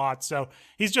do a whole lot. So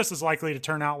he's just as likely to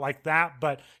turn out like that,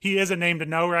 but he is a name to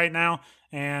know right now.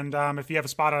 And if you have a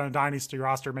spot on a dynasty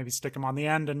roster, maybe stick him on the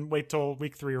end and wait till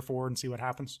week 3 or 4 and see what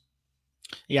happens.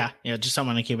 Yeah, just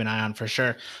someone to keep an eye on for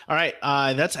sure. All right,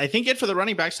 that's I think it for the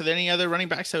running backs. Are there any other running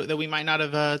backs that we might not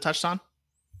have touched on?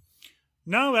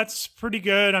 No, that's pretty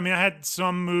good. I mean, I had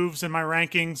some moves in my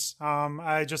rankings.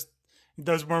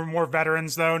 Those were more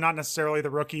veterans though, not necessarily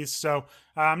the rookies. So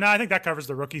no, I think that covers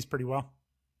the rookies pretty well.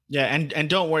 Yeah, and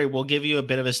don't worry, we'll give you a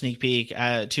bit of a sneak peek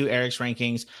to Eric's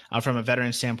rankings from a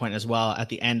veteran standpoint as well at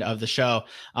the end of the show.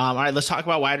 All right, let's talk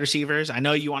about wide receivers. I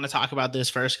know you want to talk about this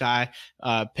first guy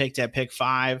picked at pick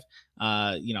 5.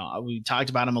 We talked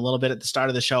about him a little bit at the start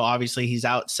of the show. Obviously, he's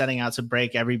setting out to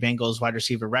break every Bengals wide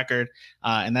receiver record,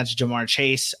 and that's Ja'Marr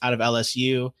Chase out of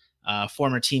LSU,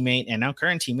 former teammate and now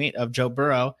current teammate of Joe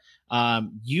Burrow.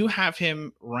 You have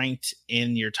him ranked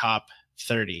in your top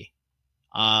 30.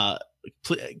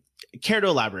 Care to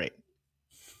elaborate?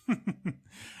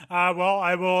 Well,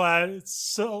 I will.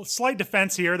 Slight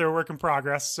defense here. They're a work in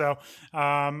progress. So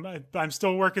I'm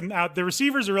still working out. The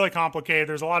receivers are really complicated.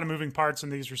 There's a lot of moving parts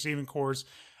in these receiving cores.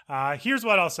 Here's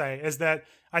what I'll say is that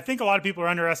I think a lot of people are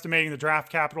underestimating the draft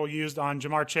capital used on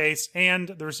Ja'Marr Chase and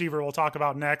the receiver we'll talk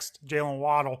about next, Jalen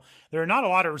Waddle. There are not a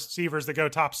lot of receivers that go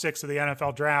top 6 of the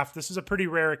NFL draft. This is a pretty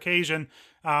rare occasion.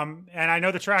 And I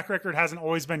know the track record hasn't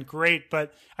always been great,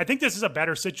 but I think this is a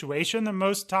better situation than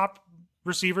most top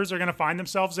receivers are going to find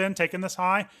themselves in taking this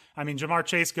high. I mean, Ja'Marr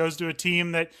Chase goes to a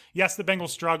team that, yes, the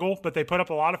Bengals struggle, but they put up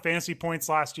a lot of fantasy points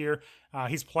last year.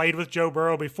 He's played with Joe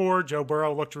Burrow before. Joe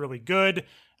Burrow looked really good.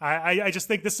 I just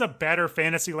think this is a better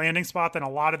fantasy landing spot than a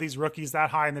lot of these rookies that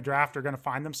high in the draft are going to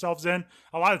find themselves in.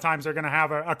 A lot of times they're going to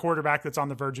have a quarterback that's on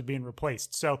the verge of being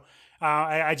replaced. So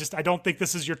I don't think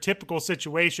this is your typical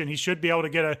situation. He should be able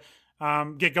to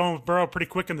get going with Burrow pretty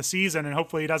quick in the season, and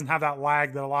hopefully he doesn't have that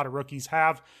lag that a lot of rookies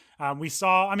have. We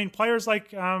saw, players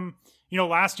like,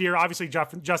 last year, obviously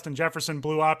Justin Jefferson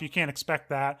blew up. You can't expect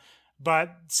that.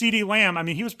 But CeeDee Lamb,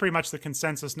 he was pretty much the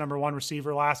consensus number 1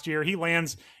 receiver last year. He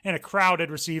lands in a crowded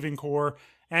receiving core,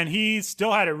 and he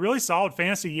still had a really solid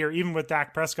fantasy year, even with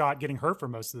Dak Prescott getting hurt for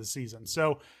most of the season.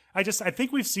 So I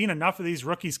think we've seen enough of these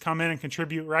rookies come in and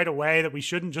contribute right away that we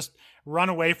shouldn't just run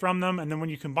away from them. And then when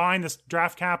you combine this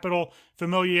draft capital,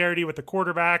 familiarity with the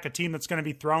quarterback, a team that's going to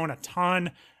be throwing a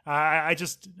ton, I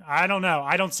don't know.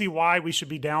 I don't see why we should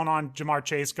be down on Ja'Marr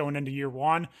Chase going into year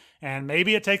 1. And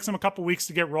maybe it takes him a couple weeks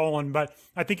to get rolling, but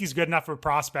I think he's good enough of a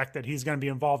prospect that he's going to be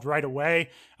involved right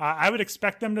away. I would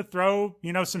expect them to throw,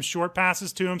 some short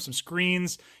passes to him, some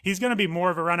screens. He's going to be more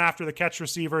of a run after the catch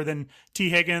receiver than T.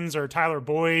 Higgins or Tyler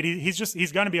Boyd.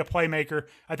 He's going to be a playmaker.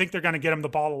 I think they're going to get him the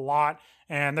ball a lot,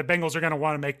 and the Bengals are going to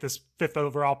want to make this 5th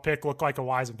overall pick look like a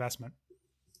wise investment.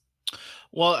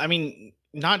 Well,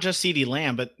 not just CeeDee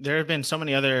Lamb, but there have been so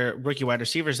many other rookie wide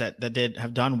receivers that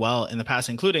have done well in the past,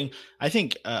 including, I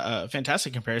think, a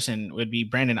fantastic comparison would be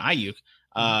Brandon Ayuk,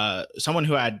 someone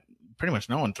who had pretty much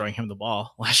no one throwing him the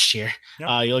ball last year.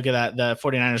 Yep. You look at that, the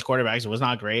 49ers quarterbacks, it was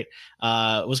not great.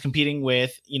 Was competing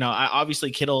with,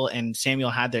 obviously Kittle and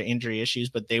Samuel had their injury issues,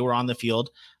 but they were on the field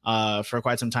for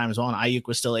quite some time as well. And Ayuk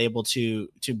was still able to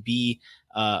be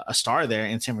a star there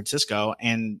in San Francisco.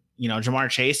 And, Ja'Marr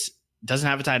Chase doesn't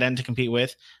have a tight end to compete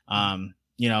with.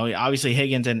 Obviously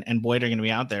Higgins and Boyd are going to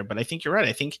be out there, but I think you're right.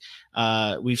 I think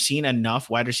we've seen enough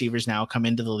wide receivers now come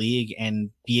into the league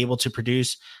and be able to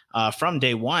produce from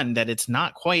day one that it's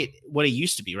not quite what it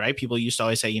used to be, right? People used to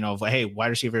always say, hey, wide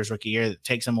receivers rookie year, it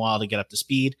takes them a while to get up to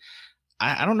speed.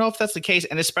 I don't know if that's the case.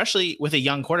 And especially with a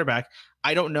young quarterback,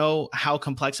 I don't know how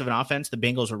complex of an offense the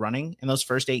Bengals were running in those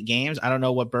first 8 games. I don't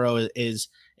know what Burrow is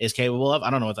capable of.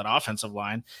 I don't know what that offensive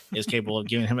line is capable of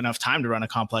giving him enough time to run a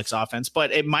complex offense,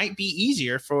 but it might be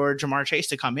easier for Ja'Marr Chase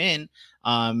to come in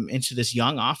into this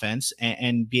young offense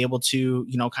and be able to,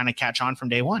 kind of catch on from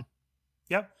day one.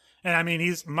 Yep. And I mean,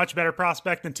 he's a much better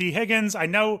prospect than T. Higgins. I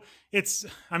know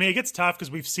it gets tough because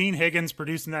we've seen Higgins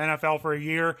produce in the NFL for a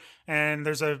year, and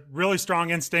there's a really strong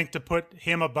instinct to put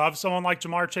him above someone like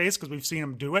Ja'Marr Chase because we've seen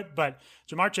him do it. But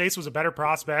Ja'Marr Chase was a better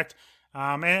prospect.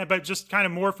 But just kind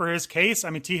of more for his case. I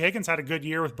mean, T. Higgins had a good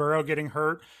year with Burrow getting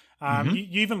hurt. You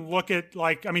even look at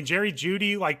Jerry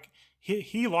Jeudy,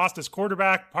 he lost his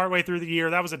quarterback partway through the year.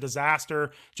 That was a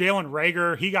disaster. Jalen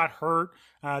Reagor, he got hurt.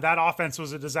 That offense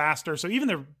was a disaster. So even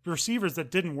the receivers that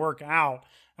didn't work out,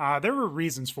 there were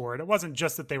reasons for it. It wasn't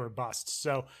just that they were busts.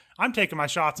 So I'm taking my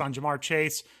shots on Ja'Marr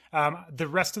Chase. The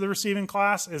rest of the receiving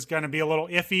class is going to be a little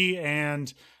iffy,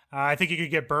 and I think you could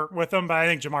get burnt with them, but I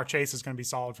think Ja'Marr Chase is going to be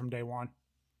solid from day one.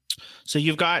 So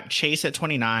you've got Chase at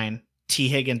 29, T.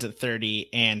 Higgins at 30,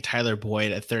 and Tyler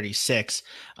Boyd at 36.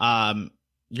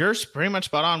 You're pretty much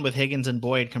spot on with Higgins and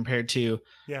Boyd compared to,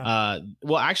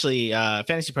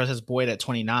 Fantasy Pros has Boyd at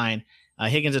 29,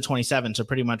 Higgins at 27. So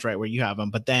pretty much right where you have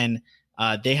them. But then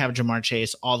they have Ja'Marr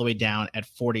Chase all the way down at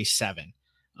 47.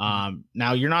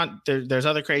 Now you're not, there's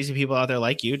other crazy people out there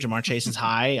like you. Ja'Marr Chase is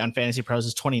high on Fantasy Pros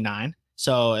is 29.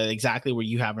 So exactly where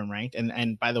you have him ranked.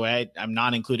 And by the way, I'm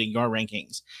not including your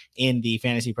rankings in the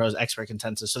Fantasy Pros expert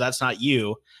consensus. So that's not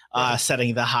you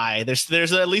setting the high.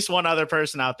 There's at least one other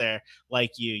person out there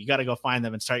like you. You got to go find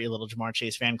them and start your little Ja'Marr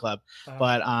Chase fan club.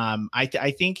 But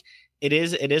I think it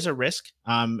is a risk.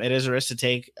 It is a risk to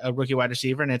take a rookie wide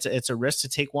receiver, and it's a risk to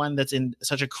take one that's in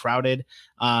such a crowded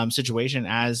situation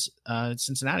as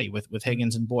Cincinnati with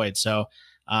Higgins and Boyd. So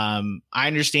I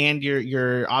understand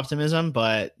your optimism,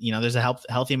 but there's a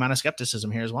healthy amount of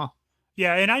skepticism here as well.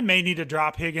 Yeah, and I may need to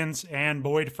drop Higgins and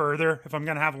Boyd further if I'm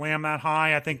going to have Lamb that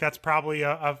high. I think that's probably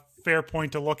a fair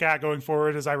point to look at going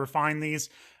forward as I refine these.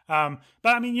 But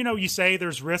I mean, you say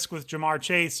there's risk with Ja'Marr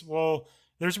Chase. Well,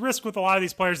 there's risk with a lot of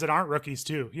these players that aren't rookies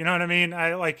too. You know what I mean?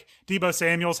 Like Deebo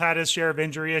Samuel's had his share of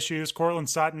injury issues. Cortland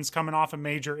Sutton's coming off a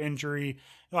major injury.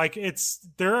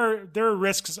 There are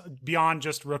risks beyond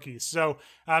just rookies. So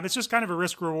it's just kind of a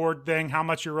risk reward thing, how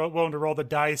much you're willing to roll the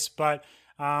dice. But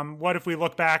what if we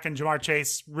look back and Ja'Marr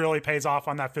Chase really pays off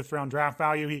on that 5th round draft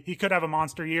value? He could have a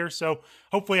monster year. So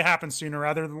hopefully it happens sooner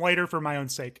rather than later for my own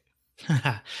sake.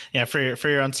 Yeah, for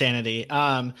your own sanity.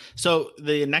 So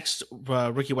the next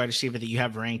rookie wide receiver that you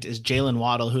have ranked is Jalen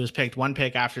Waddle, who was picked 1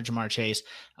 pick after Ja'Marr Chase.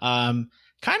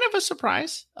 Kind of a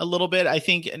surprise a little bit, I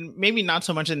think, and maybe not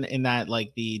so much in that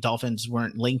like the Dolphins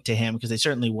weren't linked to him, because they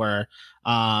certainly were.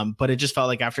 But it just felt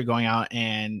like after going out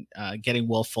and getting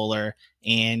Will Fuller,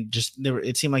 and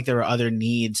it seemed like there were other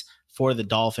needs for the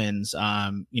Dolphins.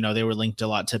 They were linked a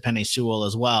lot to Penei Sewell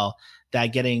as well, that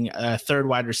getting a 3rd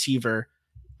wide receiver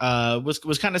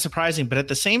was kind of surprising. But at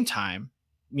the same time,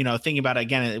 thinking about it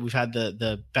again, we've had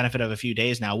the benefit of a few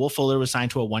days now. Will Fuller was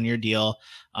signed to a 1-year deal.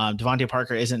 Devontae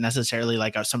Parker isn't necessarily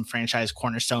like some franchise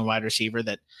cornerstone wide receiver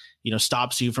that,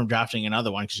 stops you from drafting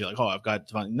another one because you're like, oh, I've got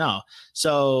Devontae. No.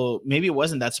 So maybe it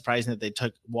wasn't that surprising that they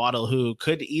took Waddle, who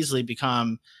could easily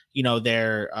become,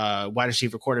 their wide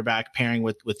receiver quarterback pairing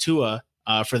with Tua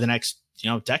for the next,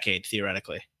 decade,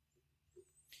 theoretically.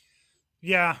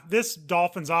 Yeah, this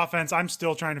Dolphins offense, I'm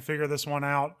still trying to figure this one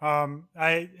out.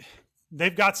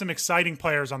 They've got some exciting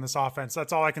players on this offense.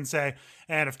 That's all I can say.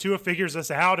 And if Tua figures this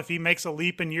out, if he makes a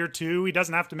leap in year 2, he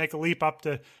doesn't have to make a leap up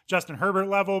to Justin Herbert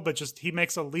level, but just he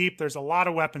makes a leap. There's a lot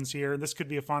of weapons here. This could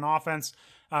be a fun offense.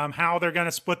 How they're going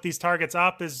to split these targets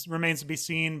up remains to be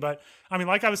seen. But I mean,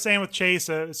 like I was saying with Chase,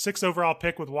 a 6th overall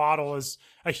pick with Waddle is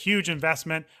a huge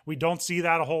investment. We don't see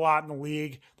that a whole lot in the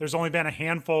league. There's only been a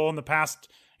handful in the past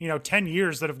 10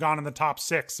 years that have gone in the top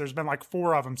 6. There's been like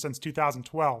 4 of them since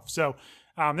 2012. So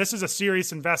this is a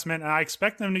serious investment, and I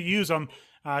expect them to use them.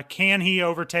 Can he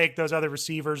overtake those other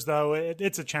receivers, though?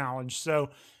 It's a challenge. So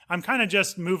I'm kind of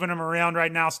just moving them around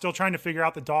right now, still trying to figure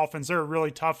out the Dolphins. They're a really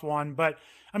tough one. But,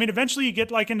 I mean, eventually you get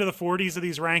like into the 40s of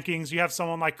these rankings. You have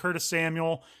someone like Curtis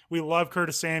Samuel. We love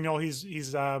Curtis Samuel.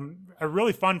 He's a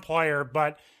really fun player,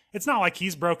 but it's not like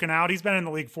he's broken out. He's been in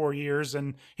the league 4 years,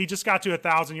 and he just got to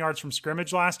 1,000 yards from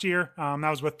scrimmage last year. That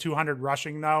was with 200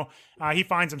 rushing, though. He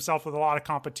finds himself with a lot of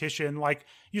competition. Like,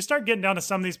 you start getting down to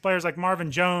some of these players like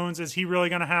Marvin Jones. Is he really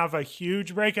going to have a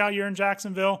huge breakout year in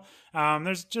Jacksonville?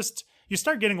 You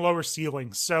start getting lower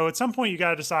ceilings. So at some point, you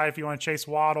got to decide if you want to chase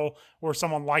Waddle or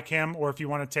someone like him, or if you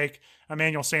want to take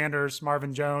Emmanuel Sanders,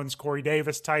 Marvin Jones, Corey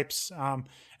Davis types.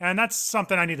 And that's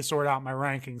something I need to sort out in my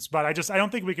rankings. But I don't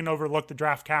think we can overlook the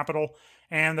draft capital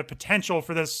and the potential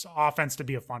for this offense to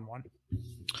be a fun one.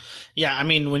 Yeah, I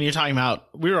mean, when you're talking about,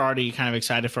 we were already kind of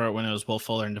excited for it when it was Will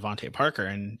Fuller and Devontae Parker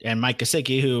and Mike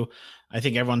Gesicki, who I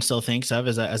think everyone still thinks of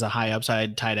as a high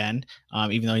upside tight end,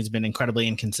 even though he's been incredibly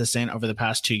inconsistent over the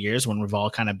past 2 years when we've all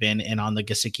kind of been in on the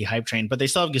Gesicki hype train, but they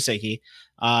still have Gesicki.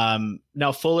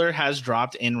 Now Fuller has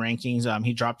dropped in rankings.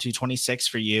 He dropped to 26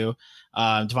 for you.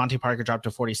 Devontae Parker dropped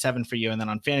to 47 for you. And then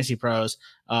on Fantasy Pros,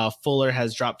 Fuller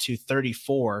has dropped to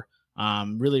 34.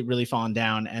 Really fallen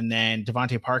down. And then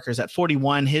Devontae Parker's at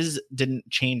 41. His didn't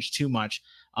change too much.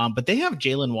 But they have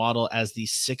Jalen Waddle as the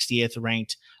 60th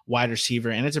ranked wide receiver,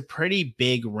 and it's a pretty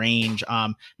big range.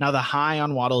 Now the high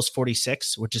on Waddle is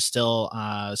 46, which is still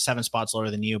 7 spots lower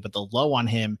than you, but the low on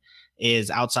him is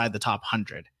outside the top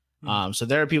 100. So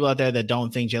there are people out there that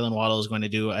don't think Jalen Waddle is going to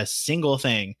do a single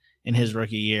thing in his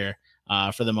rookie year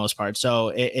for the most part.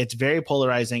 So it's very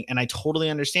polarizing, and I totally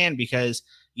understand, because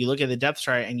you look at the depth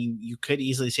chart and you could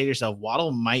easily say to yourself,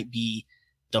 Waddle might be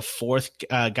the 4th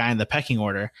guy in the pecking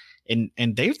order.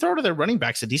 And they've thrown to their running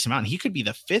backs a decent amount. He could be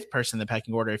the 5th person in the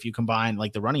pecking order if you combine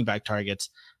like the running back targets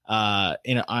on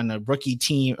a rookie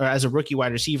team, or as a rookie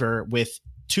wide receiver with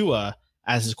Tua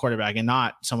as his quarterback and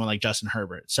not someone like Justin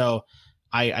Herbert. So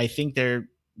I think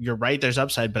you're right, there's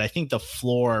upside, but I think the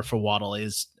floor for Waddle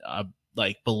is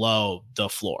like below the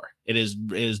floor. It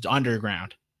is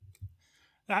underground.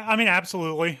 I mean,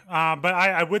 absolutely. But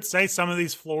I would say some of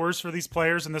these floors for these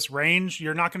players in this range,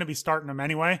 you're not going to be starting them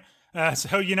anyway.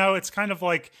 So, it's kind of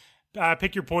like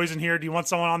pick your poison here. Do you want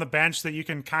someone on the bench that you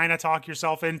can kind of talk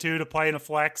yourself into to play in a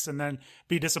flex and then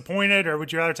be disappointed? Or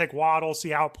would you rather take Waddle,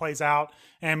 see how it plays out,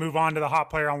 and move on to the hot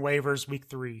player on waivers week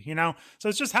 3? So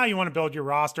it's just how you want to build your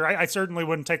roster. I certainly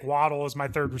wouldn't take Waddle as my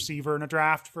 3rd receiver in a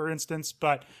draft, for instance.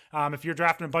 But if you're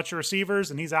drafting a bunch of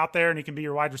receivers and he's out there and he can be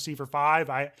your wide receiver 5,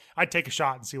 I'd take a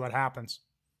shot and see what happens.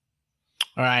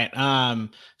 All right.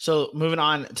 So moving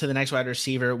on to the next wide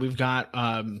receiver, we've got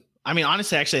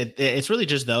honestly, actually, it's really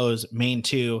just those main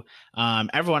 2.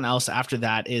 Everyone else after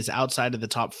that is outside of the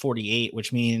top 48,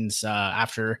 which means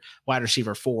after wide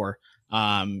receiver 4,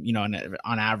 on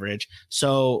average.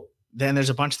 So then there's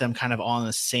a bunch of them kind of all in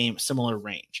the similar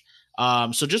range.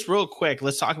 So just real quick,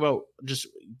 let's talk about, just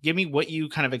give me what you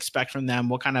kind of expect from them,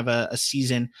 what kind of a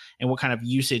season and what kind of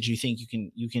usage you think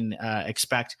you can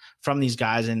expect from these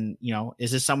guys. And,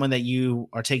 is this someone that you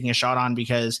are taking a shot on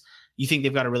because you think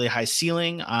they've got a really high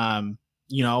ceiling?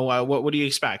 What do you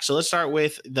expect? So let's start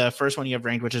with the first one you have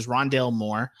ranked, which is Rondale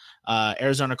Moore,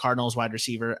 Arizona Cardinals wide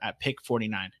receiver at pick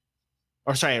 49,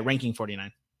 ranking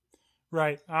 49.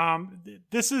 Right.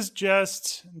 This is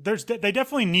just, they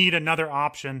definitely need another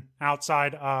option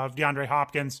outside of DeAndre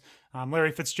Hopkins.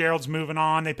 Larry Fitzgerald's moving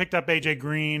on. They picked up AJ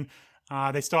Green.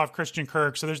 They still have Christian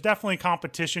Kirk. So there's definitely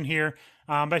competition here.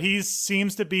 But he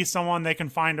seems to be someone they can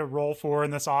find a role for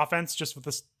in this offense, just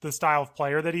with the style of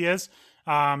player that he is.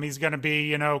 He's going to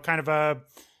be,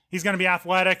 he's going to be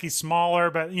athletic. He's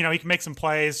smaller, but he can make some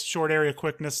plays, short area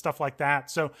quickness, stuff like that.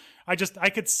 So I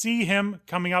could see him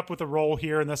coming up with a role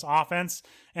here in this offense.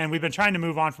 And we've been trying to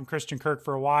move on from Christian Kirk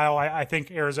for a while. I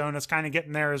think Arizona's kind of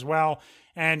getting there as well.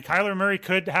 And Kyler Murray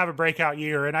could have a breakout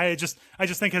year. And I just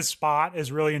think his spot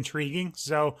is really intriguing.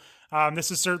 So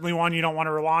this is certainly one you don't want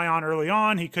to rely on early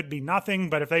on. He could be nothing,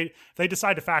 but if they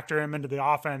decide to factor him into the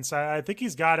offense, I think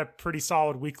he's got a pretty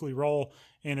solid weekly role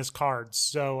in his cards.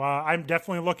 So I'm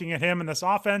definitely looking at him in this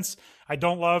offense. I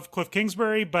don't love Cliff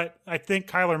Kingsbury, but I think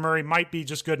Kyler Murray might be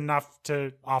just good enough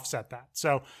to offset that.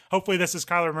 So hopefully this is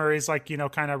Kyler Murray's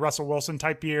kind of Russell Wilson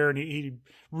type year, and he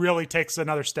really takes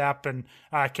another step and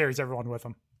carries everyone with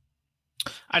him.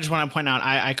 I just want to point out,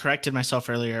 I corrected myself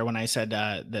earlier when I said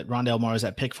that Rondale Moore was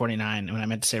at pick 49 when I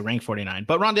meant to say rank 49.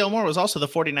 But Rondale Moore was also the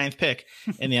 49th pick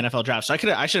in the NFL draft. So I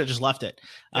should have just left it.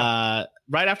 Yeah.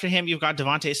 Right after him, you've got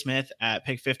Devontae Smith at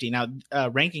pick 50. Now,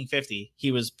 ranking 50,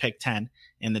 he was pick 10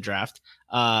 in the draft.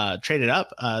 Traded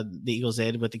up, the Eagles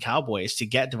did, with the Cowboys to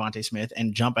get Devontae Smith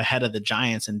and jump ahead of the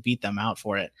Giants and beat them out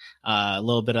for it. A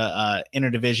little bit of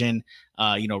interdivision,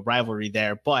 rivalry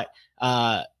there. But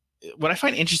what I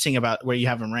find interesting about where you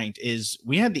have him ranked is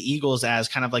we had the Eagles as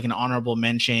kind of like an honorable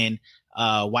mention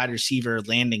wide receiver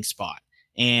landing spot.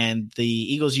 and the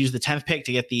Eagles used the 10th pick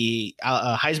to get the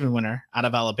Heisman winner out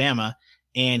of Alabama,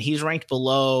 and he's ranked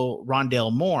below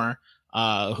Rondale Moore,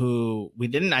 who we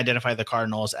didn't identify the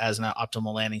Cardinals as an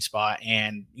optimal landing spot,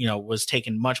 and was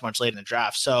taken much late in the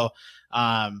draft. So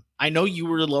I know you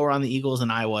were lower on the Eagles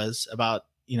than I was about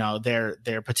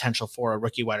their potential for a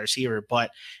rookie wide receiver,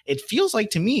 but it feels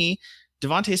like to me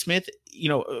DeVonta Smith,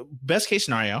 best case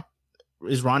scenario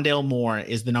is Rondale Moore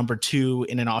is the number 2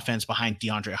 in an offense behind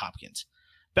DeAndre Hopkins.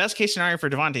 Best case scenario for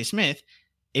DeVonta Smith,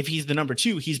 if he's the number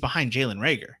 2, he's behind Jalen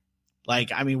Reagor.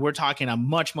 We're talking a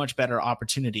much better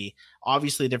opportunity.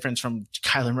 Obviously, the difference from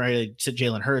Kyler Murray to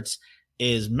Jalen Hurts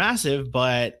is massive,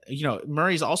 but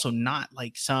Murray's also not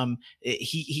like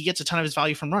he gets a ton of his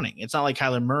value from running. It's not like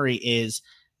Kyler Murray is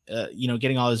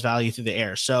getting all his value through the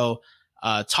air. So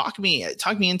talk me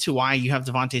into why you have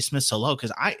DeVonta Smith so low,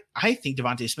 because I think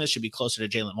DeVonta Smith should be closer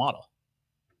to Jalen Waddle.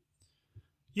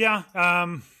 Yeah,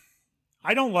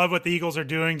 I don't love what the Eagles are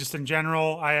doing just in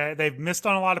general. They've missed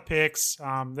on a lot of picks.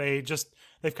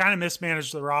 They've kind of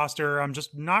mismanaged the roster. I'm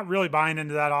just not really buying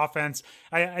into that offense.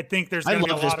 I think there's. I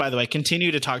love this, by the way.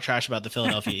 Continue to talk trash about the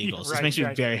Philadelphia Eagles. This makes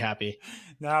me very happy.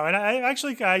 No, and I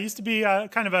actually used to be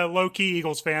kind of a low-key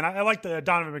Eagles fan. I like the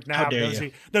Donovan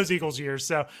McNabb, those Eagles years.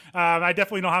 So I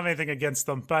definitely don't have anything against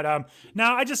them. But no,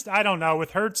 I don't know.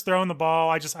 With Hurts throwing the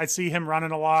ball, I see him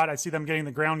running a lot. I see them getting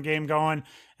the ground game going.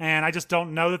 And I just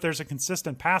don't know that there's a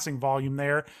consistent passing volume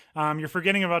there. You're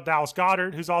forgetting about Dallas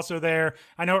Goedert, who's also there.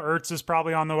 I know Ertz is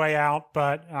probably on the way out,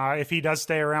 but if he does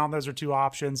stay around, those are 2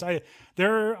 options.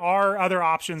 There are other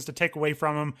options to take away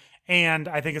from him, and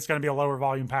I think it's going to be a lower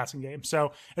volume passing game.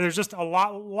 So there's just a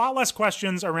lot less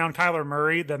questions around Kyler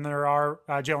Murray than there are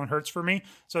Jalen Hurts for me.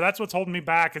 So that's what's holding me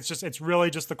back. It's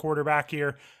really just the quarterback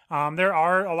here. There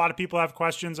are a lot of people have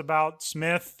questions about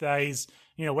Smith. He's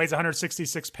weighs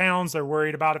 166 pounds. They're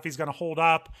worried about if he's going to hold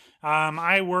up.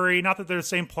 I worry, not that they're the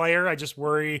same player. I just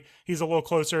worry he's a little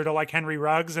closer to like Henry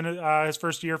Ruggs in his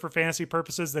first year for fantasy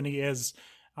purposes than he is,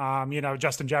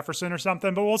 Justin Jefferson or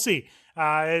something, but we'll see.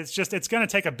 It's going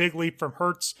to take a big leap from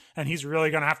Hurts, and he's really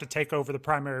going to have to take over the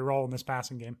primary role in this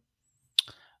passing game.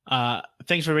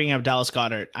 Thanks for bringing up Dallas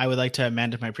Goedert. I would like to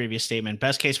amend my previous statement.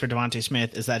 Best case for DeVonta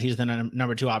Smith is that he's the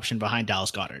number 2 option behind Dallas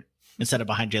Goedert instead of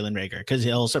behind Jalen Reagor, because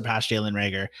he'll surpass Jalen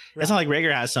Reagor. Right. It's not like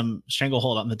Reagor has some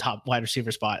stranglehold on the top wide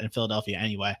receiver spot in Philadelphia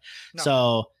anyway. No.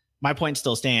 So my point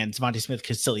still stands. DeVonta Smith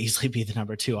could still easily be the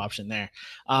number 2 option there.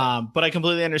 But I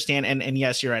completely understand. And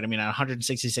yes, you're right. I mean, at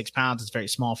 166 pounds, it's very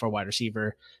small for a wide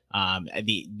receiver.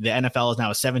 The NFL is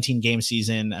now a 17-game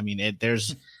season. I mean,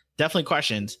 there's definitely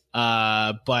questions.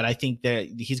 But I think that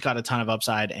he's got a ton of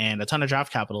upside and a ton of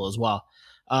draft capital as well.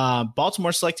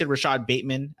 Baltimore selected Rashad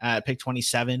Bateman at pick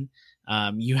 27.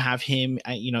 You have him,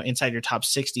 inside your top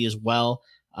 60 as well.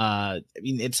 I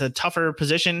mean, it's a tougher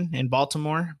position in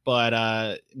Baltimore,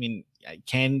 but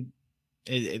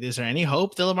is there any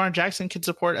hope that Lamar Jackson could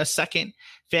support a second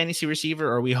fantasy receiver?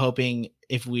 Or are we hoping,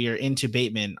 if we are into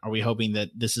Bateman, are we hoping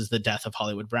that this is the death of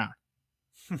Hollywood Brown?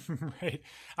 Right.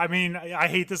 I mean, I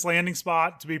hate this landing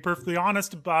spot, to be perfectly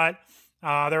honest, but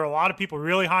there are a lot of people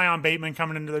really high on Bateman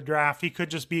coming into the draft. He could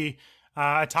just be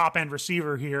a top-end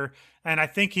receiver here, and I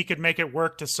think he could make it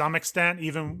work to some extent,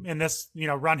 even in this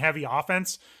run-heavy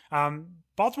offense.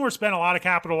 Baltimore spent a lot of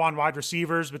capital on wide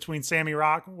receivers between Sammy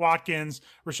Watkins,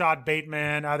 Rashad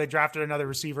Bateman. They drafted another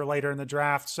receiver later in the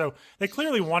draft, so they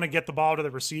clearly want to get the ball to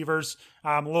the receivers,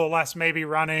 a little less maybe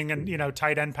running and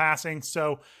tight end passing.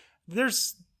 So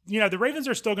there's the Ravens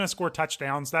are still going to score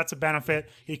touchdowns. That's a benefit.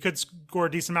 He could score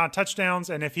a decent amount of touchdowns,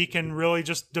 and if he can really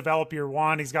just develop year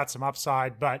one, he's got some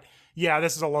upside. But yeah,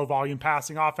 this is a low volume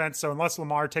passing offense. So unless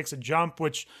Lamar takes a jump,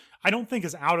 which I don't think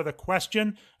is out of the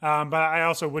question, but I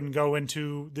also wouldn't go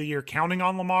into the year counting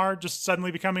on Lamar just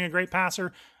suddenly becoming a great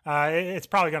passer. It's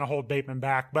probably going to hold Bateman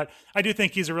back, but I do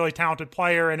think he's a really talented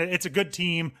player, and it's a good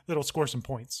team that'll score some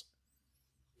points.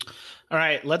 All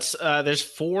right, there's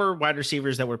 4 wide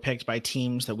receivers that were picked by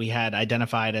teams that we had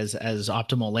identified as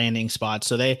optimal landing spots.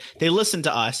 So they listened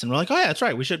to us and we're like, oh yeah, that's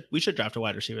right. We should draft a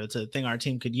wide receiver. That's a thing our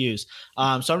team could use.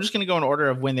 So I'm just going to go in order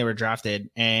of when they were drafted.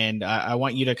 And I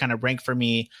want you to kind of rank for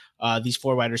me these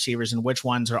 4 wide receivers and which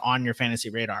ones are on your fantasy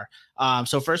radar.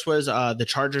 So first was the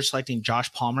Chargers selecting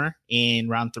Josh Palmer in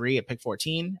round 3 at pick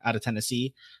 14 out of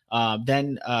Tennessee.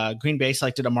 Then Green Bay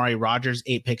selected Amari Rodgers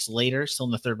 8 picks later, still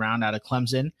in the 3rd round out of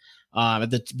Clemson. At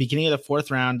the beginning of the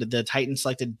 4th round, the Titans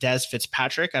selected Dez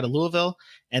Fitzpatrick out of Louisville,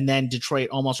 and then Detroit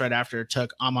almost right after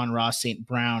took Amon-Ra St.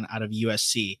 Brown out of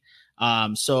USC.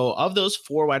 So of those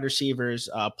 4 wide receivers,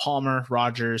 Palmer,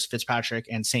 Rodgers, Fitzpatrick,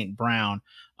 and St. Brown,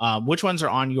 which ones are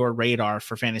on your radar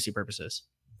for fantasy purposes?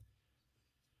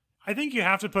 I think you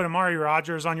have to put Amari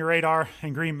Rogers on your radar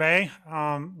in Green Bay.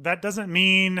 That doesn't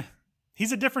mean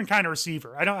he's a different kind of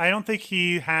receiver. I don't think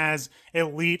he has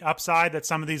elite upside that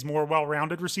some of these more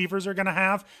well-rounded receivers are going to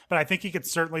have, but I think he could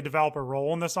certainly develop a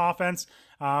role in this offense.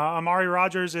 Amari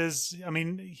Rogers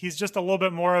he's just a little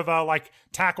bit more of a like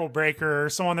tackle breaker,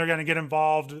 someone they're going to get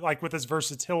involved like with his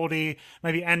versatility,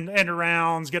 maybe end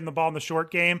arounds, getting the ball in the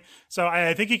short game. So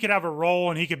I think he could have a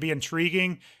role and he could be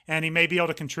intriguing and he may be able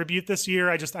to contribute this year.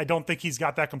 I don't think he's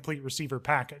got that complete receiver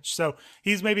package. So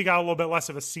he's maybe got a little bit less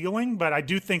of a ceiling, but I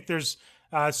do think there's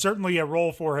certainly a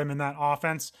role for him in that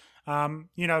offense.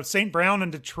 St. Brown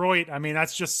in Detroit,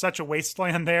 that's just such a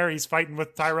wasteland there. He's fighting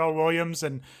with Tyrell Williams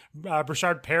and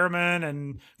Brashard Perriman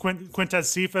and Quintez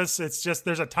Cephas. It's just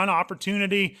there's a ton of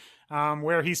opportunity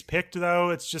where he's picked, though.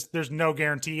 It's just there's no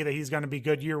guarantee that he's going to be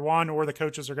good year one or the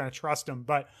coaches are going to trust him.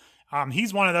 But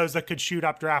he's one of those that could shoot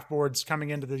up draft boards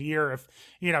coming into the year. If,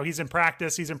 he's in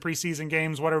practice, he's in preseason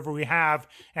games, whatever we have,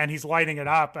 and he's lighting it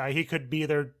up, he could be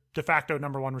their de facto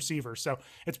number one receiver. So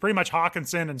it's pretty much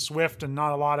Hawkinson and Swift and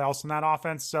not a lot else in that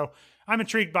offense. So I'm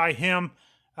intrigued by him.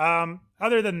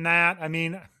 Other than that,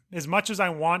 as much as I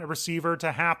want a receiver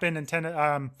to happen in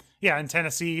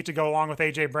Tennessee to go along with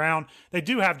AJ Brown, they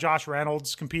do have Josh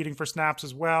Reynolds competing for snaps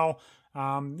as well. They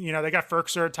got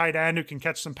Ferkser at tight end who can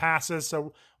catch some passes.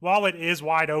 So while it is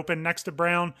wide open next to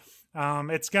Brown,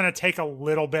 it's going to take a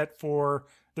little bit for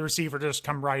the receiver to just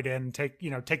come right in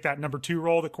and take that number 2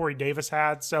 role that Corey Davis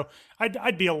had. So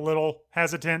I'd be a little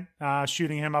hesitant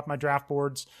shooting him up my draft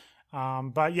boards.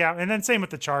 But yeah, and then same with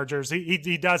the Chargers.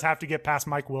 He does have to get past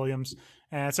Mike Williams.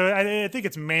 And so I think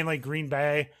it's mainly Green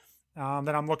Bay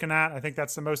that I'm looking at. I think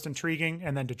that's the most intriguing,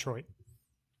 and then Detroit.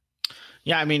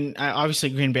 Yeah,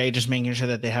 obviously Green Bay just making sure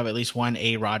that they have at least one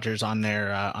A Rodgers on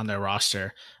their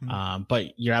roster. Mm-hmm.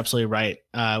 But you're absolutely right.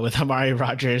 With Amari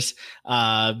Rodgers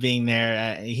being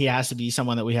there, he has to be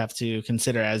someone that we have to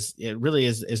consider, as it really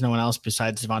is no one else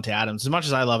besides Davante Adams. As much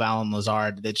as I love Alan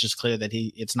Lazard, it's just clear that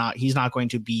he's not going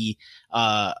to be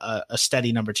a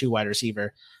steady number 2 wide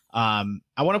receiver. I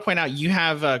want to point out you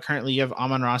have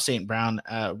Amon-Ra St. Brown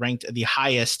ranked the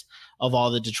highest of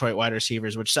all the Detroit wide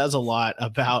receivers, which says a lot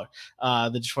about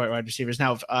the Detroit wide receivers.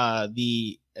 Now,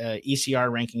 the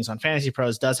ECR rankings on Fantasy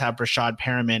Pros does have Brashad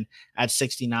Perriman at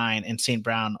 69 and St.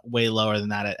 Brown way lower than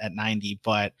that at 90.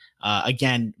 But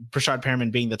again, Brashad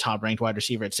Perriman being the top ranked wide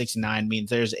receiver at 69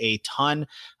 means there's a ton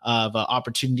of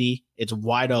opportunity. It's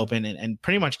wide open, and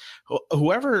pretty much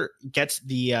whoever gets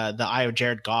the eye of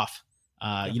Jared Goff,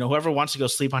 whoever wants to go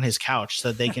sleep on his couch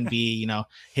so they can be,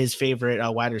 his favorite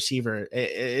wide receiver,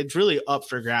 it's really up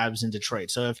for grabs in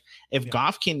Detroit. So if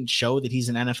Goff can show that he's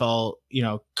an NFL,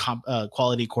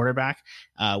 quality quarterback,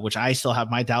 which I still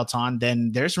have my doubts on,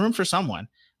 then there's room for someone.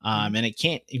 And it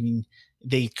can't,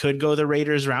 they could go the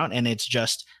Raiders route and it's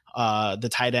just the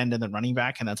tight end and the running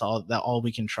back, and that's all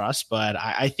we can trust. But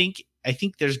I think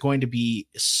there's going to be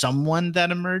someone that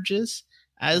emerges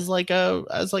as like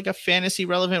a fantasy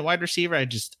relevant wide receiver. I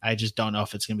just don't know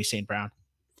if it's going to be St. Brown.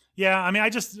 Yeah,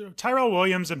 Tyrell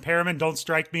Williams and Perriman don't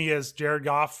strike me as Jared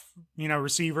Goff,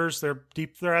 receivers. They're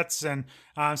deep threats. And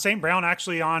St. Brown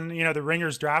actually on, the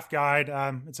Ringers draft guide.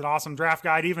 It's an awesome draft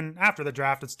guide. Even after the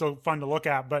draft, it's still fun to look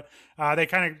at. But they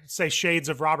kind of say shades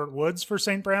of Robert Woods for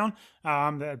St. Brown.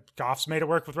 Goff's made it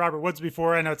work with Robert Woods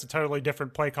before. I know it's a totally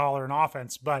different play caller and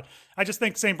offense. But I just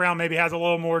think St. Brown maybe has a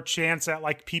little more chance at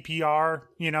like PPR,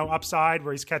 upside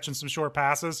where he's catching some short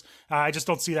passes. I just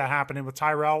don't see that happening with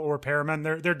Tyrell or Perriman.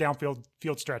 They're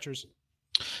downfield stretchers.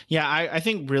 Yeah, I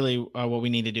think really what we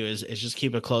need to do is just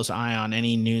keep a close eye on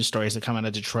any news stories that come out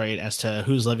of Detroit as to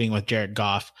who's living with Jared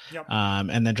Goff,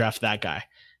 and then draft that guy.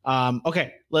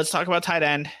 Okay, let's talk about tight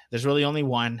end. There's really only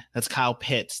one. That's Kyle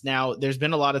Pitts. Now, there's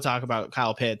been a lot of talk about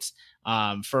Kyle Pitts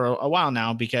for a while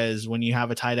now, because when you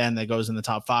have a tight end that goes in the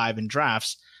top 5 in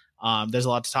drafts, there's a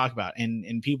lot to talk about.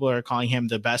 And people are calling him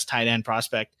the best tight end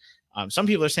prospect. Some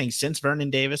people are saying since Vernon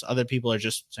Davis. Other people are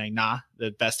just saying,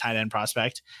 the best tight end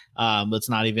prospect.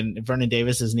 Vernon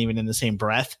Davis isn't even in the same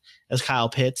breath as Kyle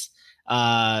Pitts.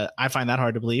 I find that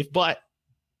hard to believe, but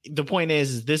the point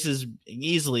is this is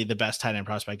easily the best tight end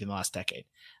prospect in the last decade.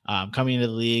 Coming into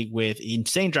the league with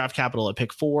insane draft capital at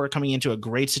pick 4, coming into a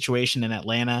great situation in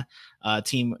Atlanta,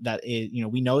 team that is,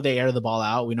 we know they air the ball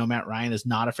out. We know Matt Ryan is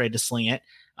not afraid to sling it.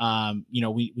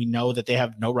 We know that they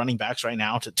have no running backs right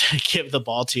now to give the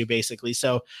ball to, basically.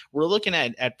 So we're looking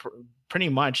at pretty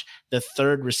much the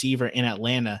 3rd receiver in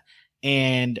Atlanta.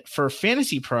 And for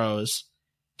Fantasy Pros,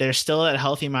 there's still a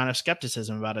healthy amount of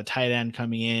skepticism about a tight end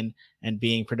coming in and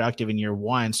being productive in year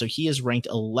 1. So he is ranked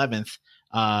 11th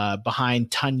behind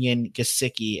Tunyon,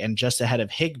 Gesicki, and just ahead of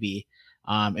Higbee.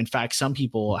 In fact, some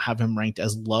people have him ranked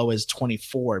as low as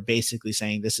 24, basically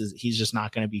saying he's just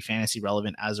not going to be fantasy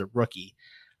relevant as a rookie.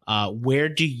 Where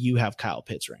do you have Kyle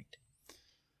Pitts ranked?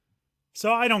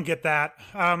 So I don't get that.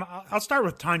 I'll start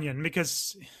with Tonyan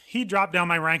because he dropped down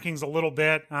my rankings a little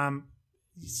bit.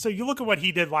 So you look at what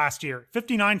he did last year,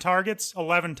 59 targets,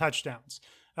 11 touchdowns.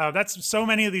 That's so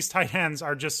many of these tight ends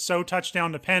are just so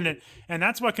touchdown dependent. And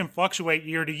that's what can fluctuate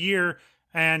year to year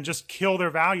and just kill their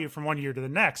value from one year to the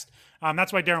next.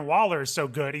 That's why Darren Waller is so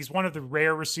good. He's one of the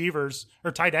rare receivers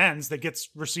or tight ends that gets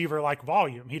receiver-like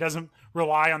volume. He doesn't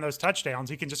rely on those touchdowns.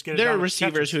 He can just get it. There are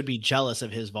receivers who would be jealous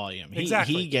of his volume.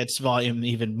 Exactly. He gets volume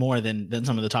even more than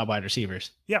some of the top wide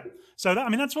receivers. Yeah. So,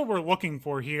 that's what we're looking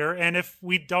for here. And if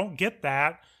we don't get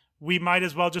that, we might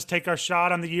as well just take our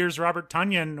shot on the year's Robert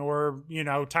Tonyan or,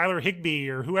 Tyler Higbee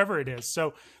or whoever it is.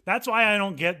 So that's why I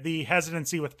don't get the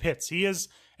hesitancy with Pitts. He is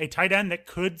a tight end that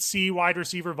could see wide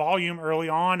receiver volume early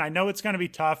on. I know it's going to be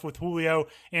tough with Julio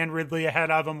and Ridley ahead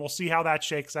of him. We'll see how that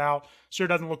shakes out. Sure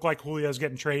doesn't look like Julio's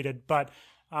getting traded, but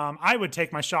I would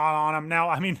take my shot on him. Now,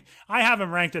 I have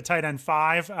him ranked at tight end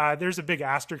 5. There's a big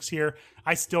asterisk here.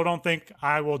 I still don't think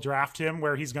I will draft him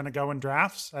where he's going to go in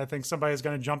drafts. I think somebody's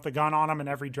going to jump the gun on him in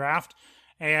every draft.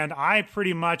 And I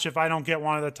pretty much, if I don't get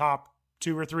one of the top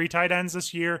 2 or 3 tight ends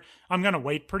this year, I'm going to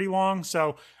wait pretty long.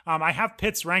 So I have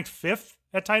Pitts ranked 5th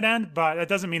at tight end, but it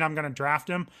doesn't mean I'm going to draft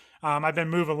him. I've been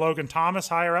moving Logan Thomas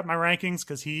higher up my rankings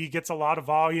because he gets a lot of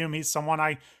volume. He's someone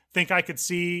I think I could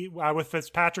see with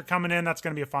Fitzpatrick coming in. That's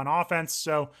going to be a fun offense.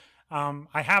 So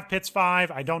I have Pitts 5.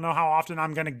 I don't know how often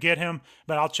I'm going to get him,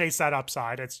 but I'll chase that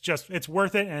upside. It's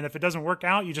worth it. And if it doesn't work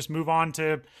out, you just move on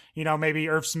to, maybe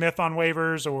Irv Smith on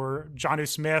waivers or Jonnu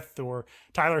Smith or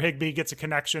Tyler Higbee gets a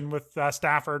connection with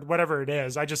Stafford, whatever it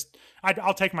is.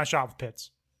 I'll take my shot with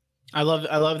Pitts. I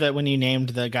love that when you named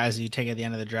the guys that you take at the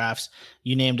end of the drafts,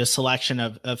 you named a selection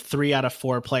of 3 out of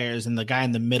 4 players, and the guy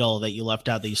in the middle that you left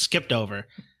out that you skipped over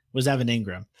was Evan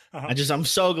Ingram. Uh-huh. I'm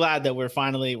so glad that we're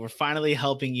finally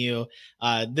helping you.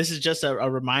 This is just a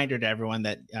reminder to everyone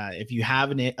that if you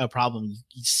have a problem,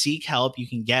 you seek help. You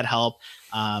can get help.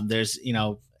 There's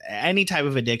any type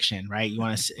of addiction, right? You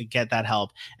want to get that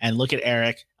help. And look at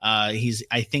Eric. He's,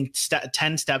 I think,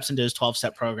 10 steps into his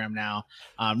 12-step program now.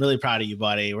 I'm really proud of you,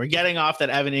 buddy. We're getting off that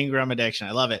Evan Ingram addiction.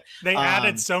 I love it. They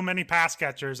added so many pass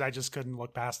catchers. I just couldn't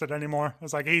look past it anymore. I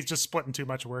was like, he's just splitting too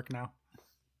much work now.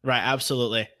 Right.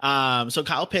 Absolutely. So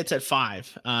Kyle Pitts at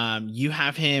 5, you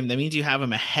have him. That means you have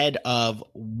him ahead of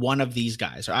one of these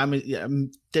guys.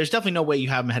 There's definitely no way you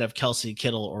have him ahead of Kelsey,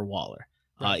 Kittle, or Waller.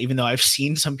 Even though I've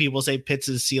seen some people say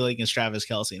Pitts' ceiling is Travis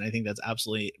Kelce, and I think that's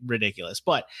absolutely ridiculous.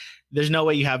 But there's no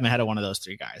way you have him ahead of one of those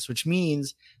 3 guys, which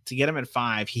means to get him at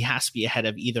 5, he has to be ahead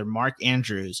of either Mark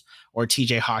Andrews or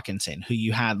TJ Hawkinson, who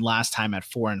you had last time at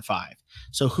 4 and 5.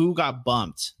 So who got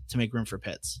bumped to make room for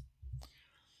Pitts?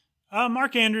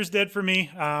 Mark Andrews did for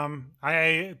me.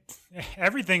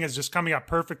 Everything is just coming up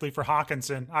perfectly for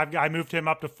Hawkinson. I moved him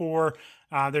up to 4.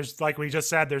 There's, like we just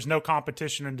said, there's no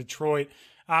competition in Detroit.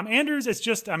 Andrews, it's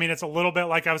just, it's a little bit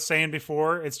like I was saying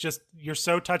before. It's just, you're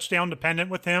so touchdown dependent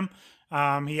with him.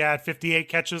 He had 58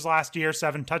 catches last year,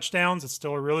 7 touchdowns. It's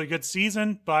still a really good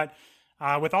season, but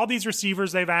with all these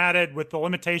receivers they've added, with the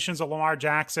limitations of Lamar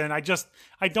Jackson, I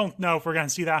don't know if we're going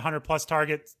to see that 100+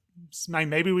 targets.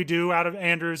 Maybe we do out of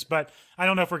Andrews, but I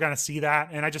don't know if we're going to see that.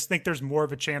 And I just think there's more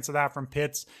of a chance of that from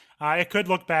Pitts. It could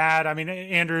look bad.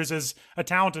 Andrews is a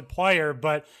talented player,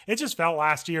 but it just felt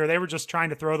last year they were just trying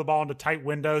to throw the ball into tight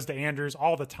windows to Andrews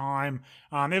all the time.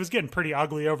 It was getting pretty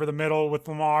ugly over the middle with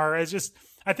Lamar.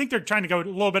 I think they're trying to go a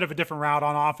little bit of a different route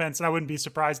on offense, and I wouldn't be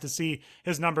surprised to see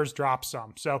his numbers drop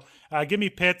some. So give me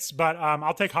Pitts, but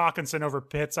I'll take Hawkinson over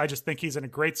Pitts. I just think he's in a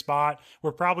great spot.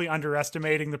 We're probably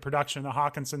underestimating the production that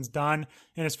Hawkinson's done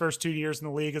in his first 2 years in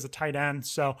the league as a tight end.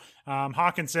 So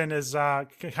Hawkinson is kind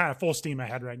of full steam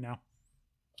ahead right now.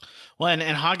 Well, and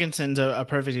Hawkinson's a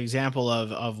perfect example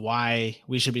of why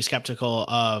we should be skeptical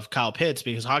of Kyle Pitts,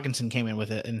 because Hawkinson came in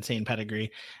with an insane pedigree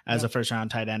as a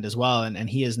first-round tight end as well, and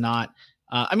he is not.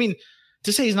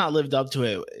 To say he's not lived up to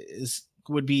it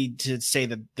would be to say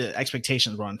that the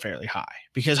expectations were unfairly high,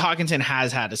 because Hawkinson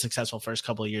has had a successful first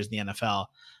couple of years in the NFL.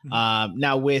 Mm-hmm.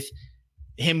 Now with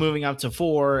him moving up to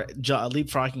 4,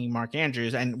 leapfrogging Mark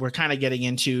Andrews, and we're kind of getting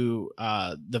into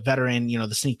the veteran,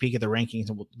 the sneak peek of the rankings.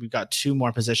 We've got 2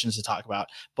 more positions to talk about,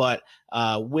 but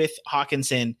with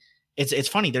Hawkinson, it's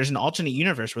funny. There's an alternate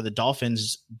universe where the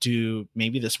Dolphins do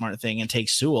maybe the smart thing and take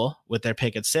Sewell with their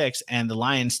pick at 6, and the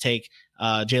Lions take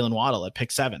Jalen Waddle at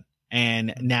pick 7.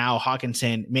 And now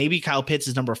Hawkinson, maybe Kyle Pitts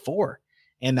is number 4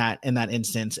 in that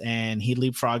instance, and he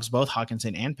leapfrogs both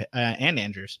Hawkinson and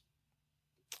Andrews.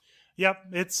 Yep,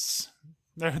 it's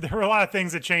There were a lot of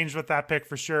things that changed with that pick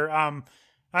for sure.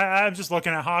 I'm just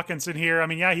looking at Hawkinson here. I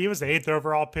mean, yeah, he was the 8th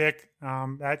overall pick.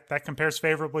 That compares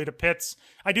favorably to Pitts.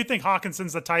 I do think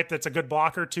Hawkinson's the type that's a good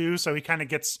blocker too, so he kind of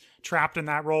gets trapped in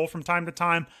that role from time to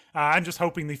time. I'm just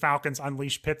hoping the Falcons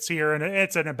unleash Pitts here, and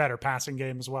it's in a better passing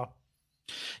game as well.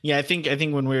 Yeah, I think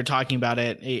when we were talking about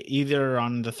it, either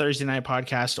on the Thursday night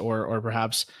podcast or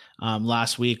perhaps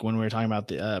last week when we were talking about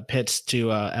the Pitts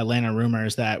to Atlanta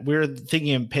rumors, that we were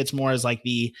thinking of Pitts more as like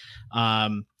the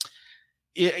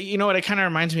you know what, it kind of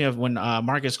reminds me of when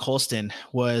Marcus Colston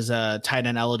was tight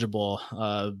end eligible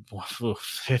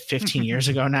 15 years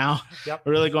ago now. Yep.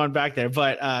 We're really going back there,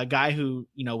 but a guy who,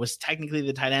 you know, was technically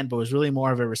the tight end, but was really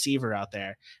more of a receiver out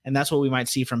there. And that's what we might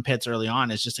see from Pitts early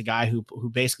on, is just a guy who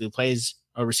basically plays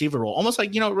a receiver role, almost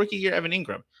like, you know, rookie year Evan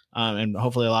Ingram, and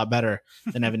hopefully a lot better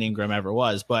than Evan Ingram ever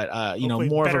was. But, you know,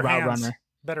 more of a route runner.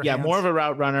 Hands. More of a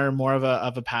route runner, more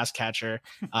of a pass catcher,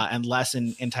 and less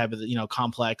in type of, you know,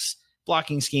 complex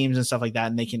blocking schemes and stuff like that.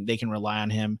 And they can rely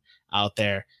on him out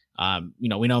there. You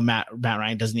know, we know Matt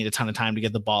Ryan doesn't need a ton of time to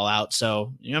get the ball out.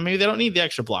 So, you know, maybe they don't need the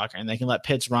extra blocker and they can let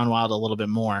Pitts run wild a little bit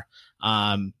more.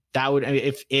 That would,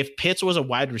 if Pitts was a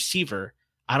wide receiver,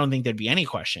 I don't think there'd be any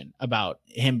question about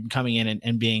him coming in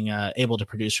and being able to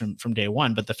produce from day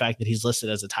one. But the fact that he's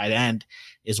listed as a tight end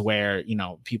is where, you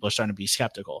know, people are starting to be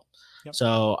skeptical. Yep.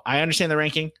 So I understand the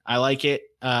ranking. I like it.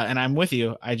 And I'm with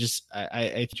you. I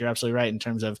think you're absolutely right in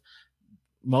terms of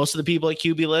most of the people at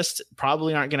QB list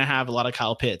probably aren't going to have a lot of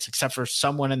Kyle Pitts, except for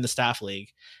someone in the staff league,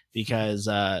 because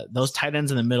those tight ends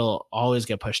in the middle always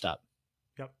get pushed up.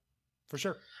 Yep, for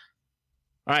sure.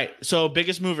 All right. So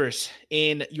biggest movers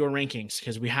in your rankings,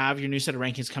 because we have your new set of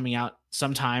rankings coming out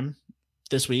sometime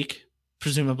this week,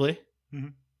 presumably.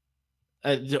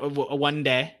 One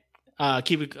day.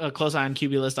 Keep a close eye on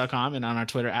QBList.com and on our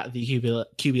Twitter at the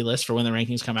QB List for when the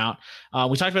rankings come out.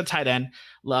 We talked about tight end.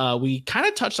 We kind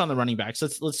of touched on the running backs.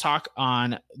 Let's talk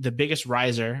on the biggest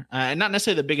riser, and not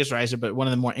necessarily the biggest riser, but one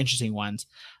of the more interesting ones.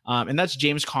 And that's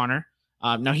James Conner.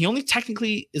 Now he only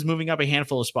technically is moving up a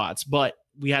handful of spots, but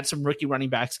we had some rookie running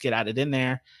backs get added in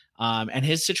there. And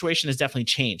his situation has definitely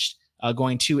changed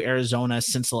going to Arizona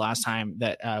since the last time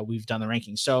that we've done the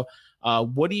rankings. So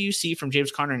what do you see from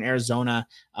James Conner in Arizona?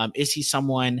 Is he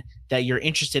someone that you're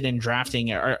interested in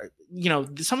drafting? Or, you know,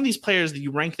 some of these players that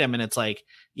you rank them and it's like,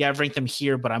 yeah, I've ranked them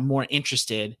here, but I'm more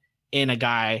interested in a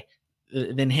guy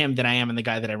than him than I am in the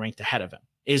guy that I ranked ahead of him.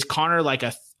 Is Conner like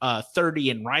a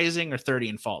 30 and rising or 30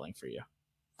 and falling for you?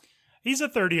 He's a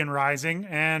 30 and rising.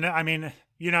 And I mean,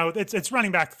 you know, it's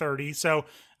running back 30. So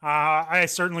I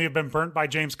certainly have been burnt by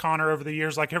James Conner over the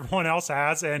years like everyone else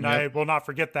has, and yep. I will not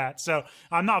forget that. So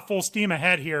I'm not full steam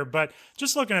ahead here, but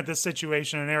just looking at this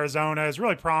situation in Arizona is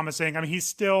really promising. I mean, he's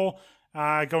still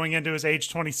going into his age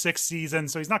 26 season,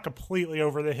 so he's not completely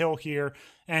over the hill here.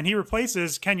 And he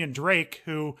replaces Kenyon Drake,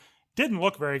 who didn't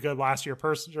look very good last year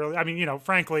personally. I mean, you know,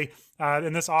 frankly,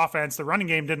 in this offense, the running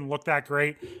game didn't look that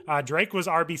great. Drake was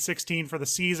RB16 for the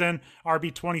season,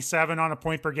 RB27 on a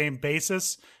point per game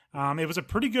basis. It was a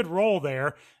pretty good role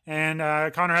there, and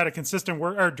Drake had a consistent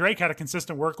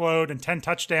workload and 10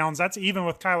 touchdowns. That's even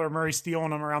with Kyler Murray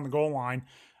stealing him around the goal line.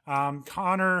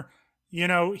 Conner, you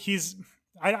know,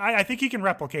 I think he can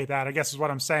replicate that, I guess is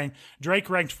what I'm saying. Drake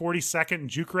ranked 42nd in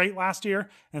juke rate last year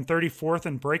and 34th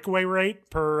in breakaway rate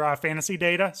per fantasy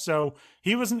data. So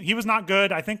he was not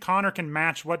good. I think Conner can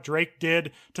match what Drake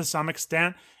did to some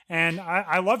extent. And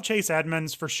I love Chase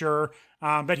Edmonds for sure.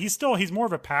 But he's more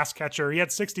of a pass catcher. He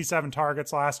had 67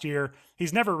 targets last year.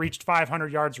 He's never reached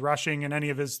 500 yards rushing in any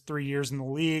of his 3 years in the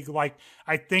league. Like,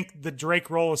 I think the Drake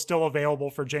role is still available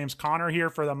for James Conner here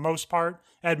for the most part.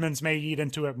 Edmonds may eat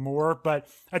into it more, but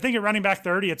I think at running back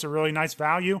 30, it's a really nice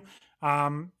value.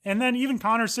 And then even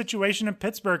Conner's situation in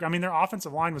Pittsburgh. I mean, their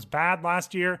offensive line was bad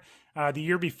last year. The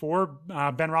year before,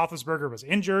 Ben Roethlisberger was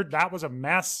injured. That was a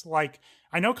mess. Like,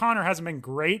 I know Conner hasn't been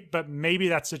great, but maybe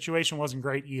that situation wasn't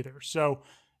great either. So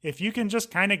if you can just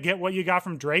kind of get what you got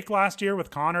from Drake last year with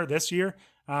Conner this year,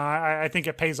 I think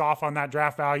it pays off on that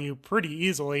draft value pretty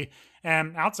easily.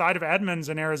 And outside of Edmonds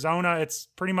in Arizona, it's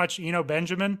pretty much Eno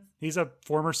Benjamin. He's a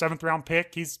former 7th round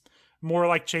pick. He's more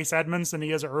like Chase Edmonds than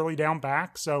he is an early down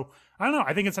back. So I don't know.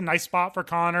 I think it's a nice spot for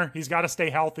Conner. He's got to stay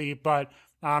healthy, but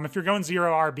if you're going 0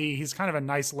 RB, he's kind of a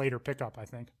nice later pickup, I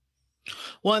think.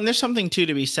 Well, and there's something too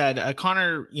to be said.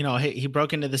 Conner, you know, he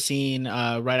broke into the scene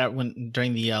right out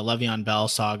during the Le'Veon Bell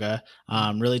saga,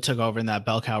 really took over in that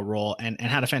bell cow role and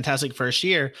had a fantastic first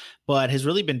year, but has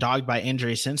really been dogged by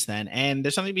injury since then. And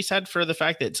there's something to be said for the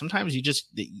fact that sometimes you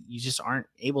just aren't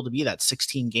able to be that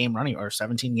 16 game running or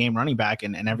 17 game running back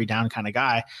and every down kind of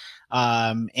guy.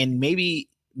 And maybe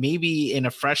maybe in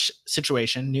a fresh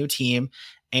situation, new team,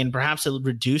 and perhaps a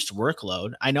reduced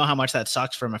workload. I know how much that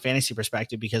sucks from a fantasy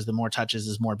perspective because the more touches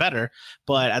is more better.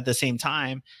 But at the same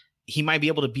time, he might be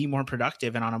able to be more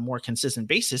productive and on a more consistent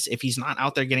basis if he's not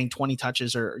out there getting 20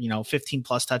 touches or 15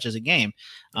 plus touches a game.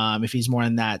 If he's more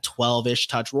in that 12-ish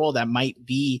touch role, that might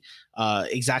be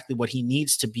exactly what he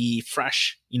needs to be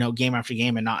fresh, game after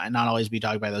game, and not always be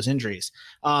dogged by those injuries.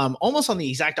 Almost on the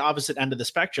exact opposite end of the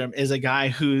spectrum is a guy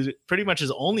who pretty much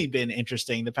has only been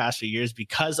interesting the past few years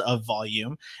because of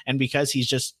volume and because he's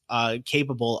just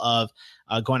capable of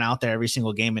going out there every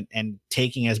single game and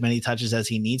taking as many touches as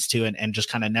he needs to and just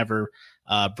kind of never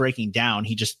breaking down.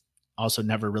 He just also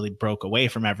never really broke away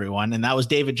from everyone. And that was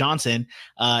David Johnson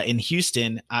in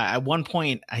Houston. At one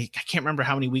point, I can't remember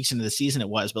how many weeks into the season it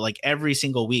was, but like every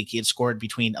single week he had scored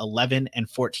between 11 and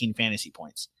 14 fantasy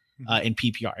points in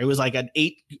PPR. It was like an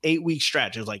eight week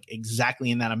stretch. It was like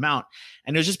exactly in that amount.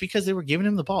 And it was just because they were giving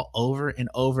him the ball over and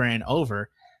over and over.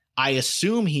 I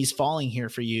assume he's falling here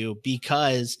for you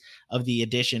because of the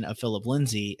addition of Phillip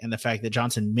Lindsay and the fact that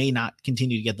Johnson may not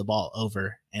continue to get the ball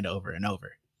over and over and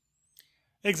over.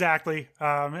 Exactly.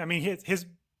 I mean, his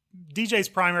DJ's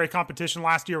primary competition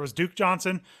last year was Duke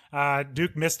Johnson.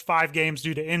 Duke missed 5 games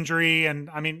due to injury. And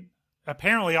I mean,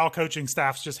 apparently all coaching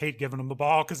staffs just hate giving him the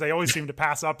ball because they always seem to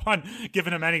pass up on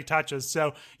giving him any touches.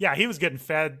 So yeah, he was getting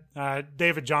fed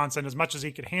David Johnson as much as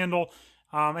he could handle.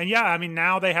 And yeah, I mean,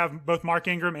 now they have both Mark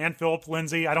Ingram and Phillip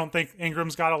Lindsay. I don't think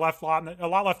Ingram's got a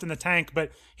lot left in the tank,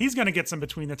 but he's going to get some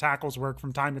between the tackles work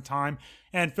from time to time.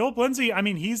 And Phillip Lindsay, I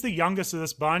mean, he's the youngest of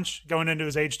this bunch going into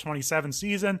his age 27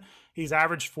 season. He's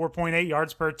averaged 4.8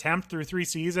 yards per attempt through 3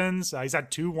 seasons. He's had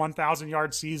 2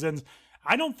 1,000-yard seasons.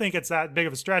 I don't think it's that big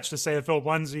of a stretch to say that Phillip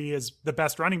Lindsay is the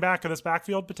best running back of this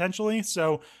backfield potentially.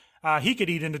 So he could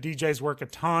eat into DJ's work a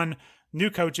ton. New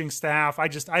coaching staff.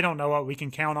 I don't know what we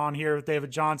can count on here with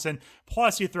David Johnson.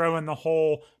 Plus, you throw in the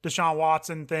whole Deshaun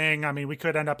Watson thing. I mean, we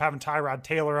could end up having Tyrod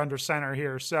Taylor under center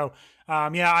here. So,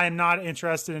 yeah, I am not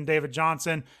interested in David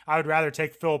Johnson. I would rather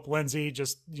take Phillip Lindsay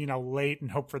just, late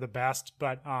and hope for the best.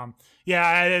 But,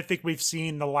 yeah, I think we've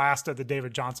seen the last of the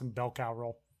David Johnson bell cow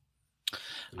role.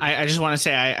 I just want to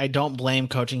say I don't blame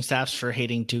coaching staffs for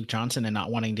hating Duke Johnson and not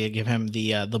wanting to give him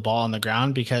the ball on the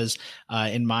ground because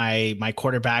in my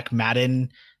quarterback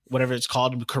Madden, whatever it's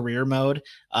called, career mode,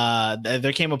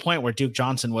 there came a point where Duke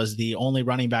Johnson was the only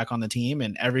running back on the team,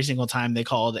 and every single time they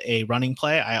called a running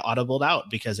play, I audibled out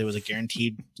because it was a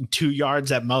guaranteed 2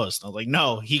 yards at most. I was like,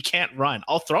 no, he can't run.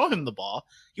 I'll throw him the ball.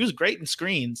 He was great in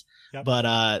screens,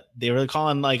 but they were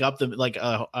calling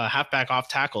a halfback off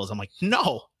tackles. I'm like,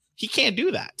 no. He can't do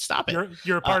that. Stop it.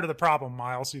 You're a part of the problem,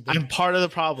 Miles. I'm part of the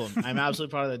problem. I'm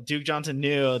absolutely part of it. Duke Johnson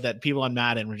knew that people on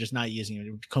Madden were just not using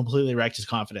him. It completely wrecked his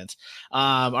confidence.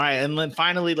 All right. And then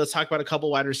finally, let's talk about a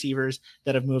couple wide receivers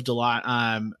that have moved a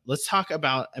lot. Let's talk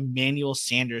about Emmanuel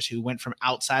Sanders, who went from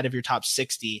outside of your top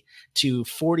 60 to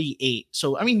 48.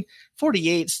 So, I mean,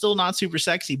 48, still not super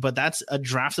sexy, but that's a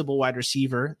draftable wide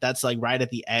receiver. That's like right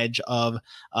at the edge of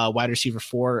wide receiver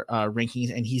 4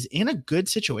 rankings. And he's in a good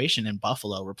situation in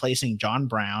Buffalo, replacing John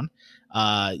Brown.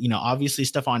 Obviously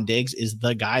Stephon Diggs is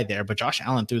the guy there, but Josh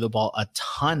Allen threw the ball a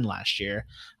ton last year.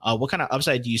 What kind of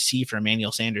upside do you see for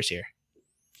Emmanuel Sanders here?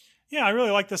 Yeah, I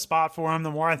really like this spot for him. The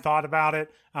more I thought about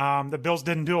it, the Bills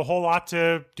didn't do a whole lot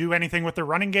to do anything with their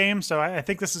running game. So I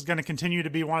think this is going to continue to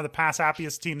be one of the pass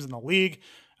happiest teams in the league.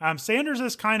 Sanders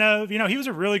is kind of, he was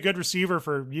a really good receiver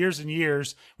for years and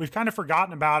years. We've kind of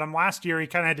forgotten about him. Last year, he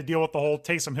kind of had to deal with the whole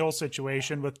Taysom Hill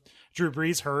situation with Drew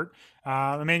Brees hurt.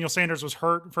 Emmanuel Sanders was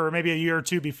hurt for maybe a year or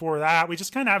two before that. We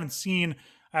just kind of haven't seen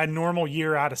a normal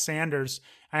year out of Sanders.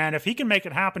 And if he can make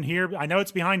it happen here, I know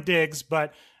it's behind Diggs,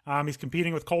 but he's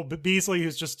competing with Cole Beasley,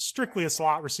 who's just strictly a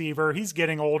slot receiver. He's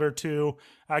getting older too.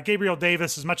 Gabriel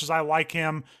Davis, as much as I like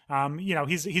him,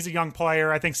 he's a young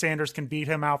player. I think Sanders can beat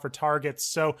him out for targets.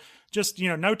 So just,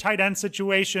 no tight end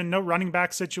situation, no running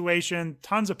back situation,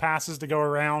 tons of passes to go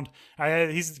around.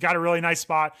 He's got a really nice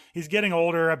spot. He's getting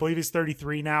older. I believe he's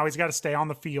 33 now. He's got to stay on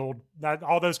the field.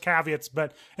 All those caveats.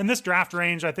 But in this draft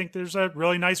range, I think there's a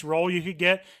really nice role you could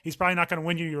get. He's probably not going to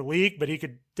win you your league, but he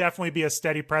could definitely be a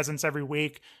steady presence every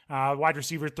week. Wide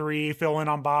receiver 3, fill in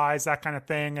on buys, that kind of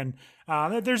thing. And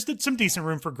there's some decent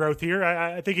room for growth here.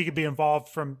 I think he could be involved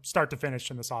from start to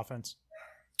finish in this offense.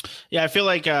 Yeah, I feel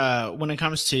like when it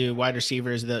comes to wide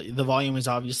receivers, the volume is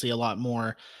obviously a lot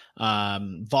more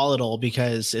volatile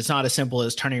because it's not as simple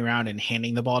as turning around and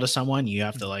handing the ball to someone. You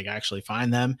have to actually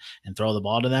find them and throw the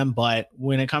ball to them. But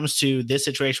when it comes to this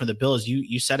situation with the Bills,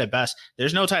 you said it best.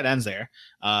 There's no tight ends there.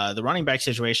 The running back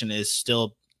situation is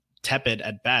still tepid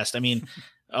at best. I mean,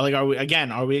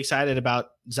 are we excited about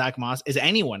Zach Moss? Is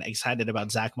anyone excited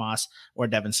about Zach Moss or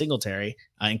Devin Singletary,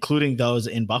 including those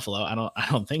in Buffalo? I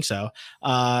don't think so.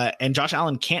 And Josh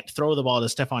Allen can't throw the ball to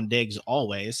Stephon Diggs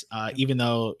always, even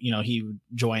though, he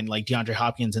joined like DeAndre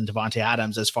Hopkins and Devontae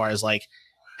Adams as far as like,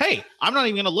 hey, I'm not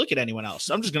even going to look at anyone else.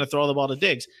 I'm just going to throw the ball to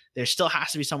Diggs. There still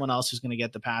has to be someone else who's going to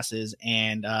get the passes.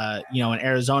 And, in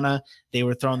Arizona, they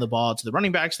were throwing the ball to the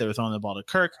running backs. They were throwing the ball to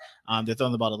Kirk. They're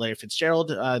throwing the ball to Larry Fitzgerald.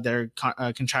 They're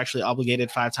contractually obligated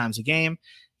 5 times a game.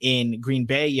 In Green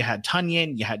Bay, you had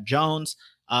Tunyon, you had Jones.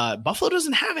 Buffalo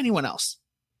doesn't have anyone else.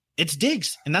 It's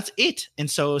Diggs, and that's it. And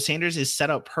so Sanders is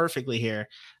set up perfectly here.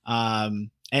 And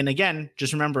again,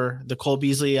 just remember the Cole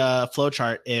Beasley flow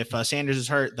chart. If Sanders is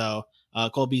hurt, though,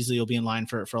 Cole Beasley will be in line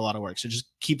for a lot of work. So just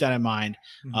keep that in mind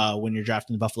when you're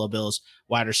drafting the Buffalo Bills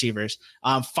wide receivers.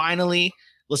 Finally,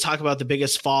 let's talk about the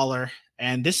biggest faller.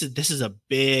 And this is a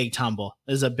big tumble.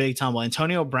 This is a big tumble.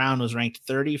 Antonio Brown was ranked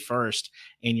 31st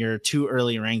in your 2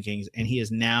 early rankings, and he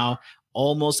is now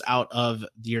almost out of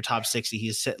your top 60.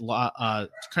 He's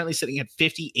currently sitting at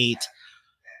 58.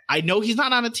 I know he's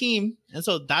not on a team, and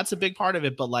so that's a big part of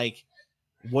it. But like,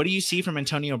 what do you see from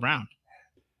Antonio Brown?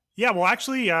 Yeah, well,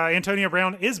 actually, Antonio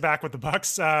Brown is back with the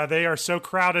Bucs. They are so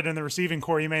crowded in the receiving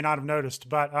core, you may not have noticed.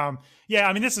 But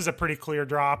this is a pretty clear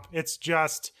drop. It's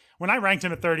just when I ranked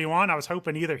him at 31, I was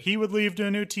hoping either he would leave to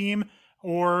a new team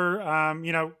or,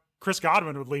 Chris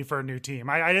Godwin would leave for a new team.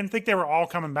 I didn't think they were all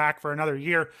coming back for another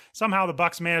year. Somehow the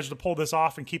Bucs managed to pull this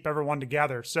off and keep everyone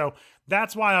together. So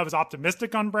that's why I was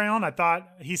optimistic on Brown. I thought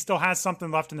he still has something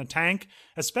left in the tank,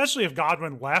 especially if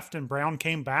Godwin left and Brown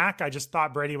came back. I just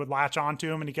thought Brady would latch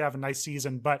onto him and he could have a nice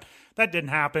season, but that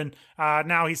didn't happen.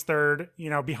 Now he's third,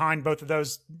 behind both of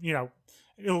those,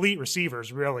 elite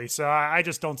receivers, really. So I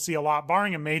just don't see a lot,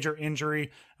 barring a major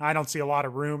injury. I don't see a lot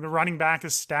of room. The running back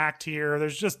is stacked here.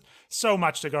 There's just so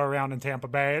much to go around in Tampa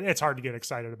Bay. It's hard to get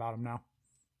excited about him now.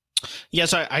 Yeah,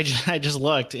 so I just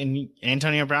looked, and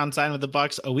Antonio Brown signed with the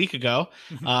Bucs a week ago.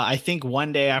 I think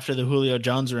one day after the Julio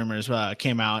Jones rumors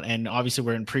came out, and obviously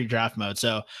we're in pre-draft mode.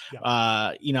 So,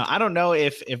 I don't know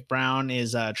if Brown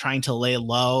is trying to lay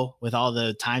low with all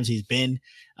the times he's been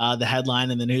the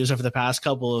headline in the news over the past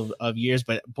couple of years.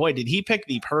 But boy, did he pick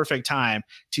the perfect time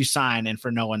to sign and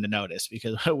for no one to notice,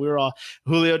 because we were all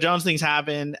Julio Jones things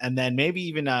happened. And then maybe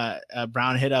even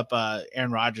Brown hit up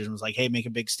Aaron Rodgers and was like, hey, make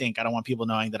a big stink. I don't want people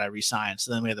knowing that I resigned.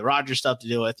 So then we had the Rodgers stuff to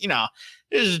deal with.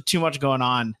 There's too much going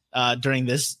on during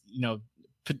this,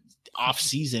 off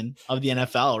season of the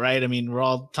NFL, right? I mean, we're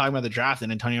all talking about the draft,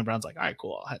 and Antonio Brown's like, all right,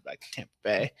 cool, I'll head back to Tampa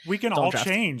Bay. We can all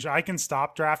change. I can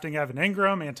stop drafting Evan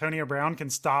Ingram. Antonio Brown can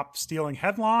stop stealing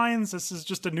headlines. This is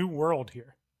just a new world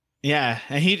here. Yeah,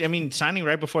 and signing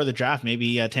right before the draft,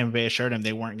 maybe Tampa Bay assured him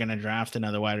they weren't going to draft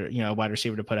another wide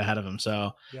receiver to put ahead of him.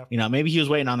 So, maybe he was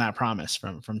waiting on that promise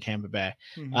from Tampa Bay.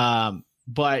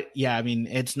 But yeah,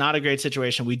 it's not a great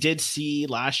situation. We did see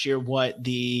last year what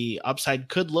the upside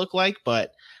could look like,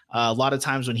 but a lot of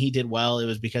times when he did well, it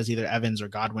was because either Evans or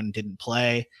Godwin didn't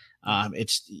play.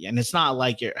 It's not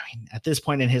like at this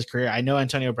point in his career, I know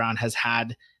Antonio Brown has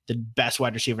had the best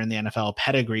wide receiver in the NFL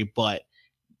pedigree, but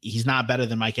he's not better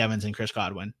than Mike Evans and Chris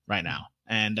Godwin right now.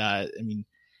 And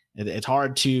it's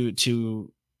hard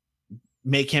to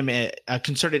make him a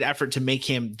concerted effort to make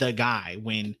him the guy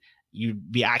when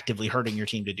you'd be actively hurting your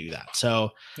team to do that.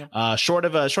 So short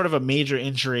of a major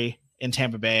injury in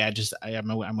Tampa Bay,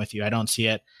 I'm with you. I don't see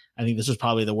it. I think this was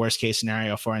probably the worst case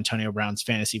scenario for Antonio Brown's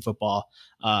fantasy football,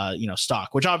 stock,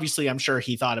 which obviously I'm sure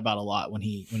he thought about a lot when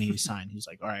he signed. He's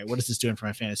like, all right, what is this doing for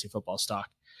my fantasy football stock?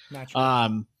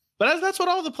 Naturally. But that's what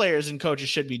all the players and coaches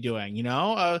should be doing.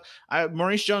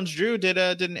 Maurice Jones-Drew did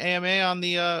an AMA on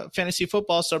the fantasy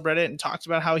football subreddit and talked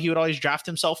about how he would always draft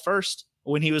himself first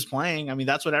when he was playing.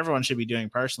 That's what everyone should be doing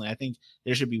personally. I think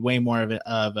there should be way more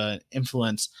of an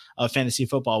influence of fantasy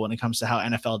football when it comes to how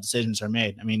NFL decisions are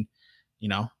made.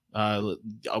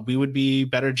 We would be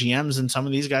better GMs than some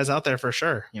of these guys out there for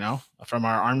sure. From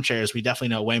our armchairs, we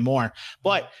definitely know way more,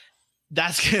 but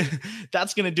that's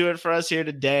going to do it for us here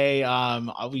today.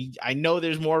 I know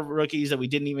there's more rookies that we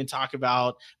didn't even talk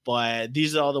about, but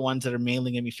these are all the ones that are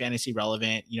mainly going to be fantasy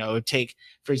relevant. It would take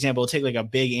like a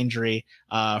big injury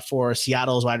for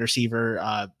Seattle's wide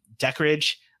receiver,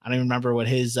 Deckridge. I don't even remember what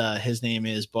his name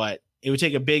is, but it would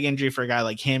take a big injury for a guy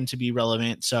like him to be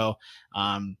relevant. So,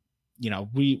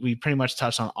 we pretty much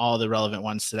touched on all the relevant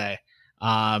ones today.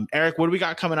 Eric, what do we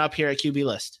got coming up here at QB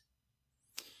List?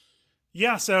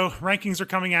 Yeah, so rankings are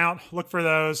coming out. Look for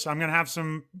those. I'm going to have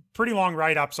some pretty long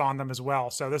write-ups on them as well.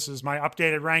 So this is my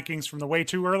updated rankings from the way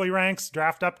too early ranks,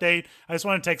 draft update. I just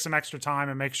want to take some extra time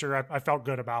and make sure I felt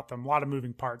good about them. A lot of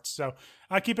moving parts. So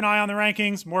keep an eye on the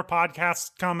rankings, more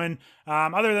podcasts coming.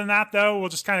 Other than that, though, we'll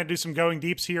just kind of do some going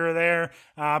deeps here or there,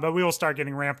 but we will start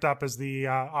getting ramped up as the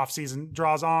off season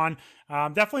draws on.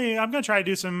 Definitely, I'm going to try to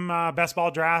do some best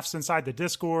ball drafts inside the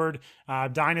Discord.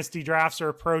 Dynasty drafts are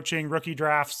approaching, rookie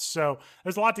drafts. So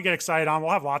there's a lot to get excited on.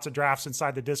 We'll have lots of drafts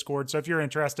inside the Discord. So if you're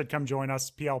interested, come join us,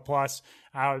 PL Plus.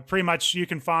 Pretty much you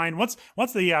can find, once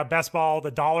the best ball,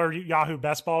 the dollar Yahoo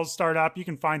best balls start up, you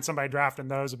can find somebody drafting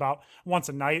those about once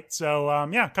a night. So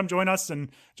yeah, come join us and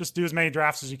just do as many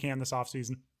drafts as you can this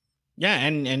offseason. Yeah,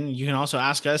 and you can also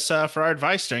ask us for our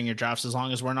advice during your drafts, as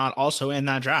long as we're not also in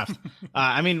that draft.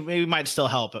 I mean, we might still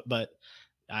help, but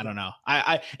I don't know.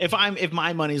 If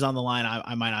my money's on the line,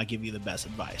 I might not give you the best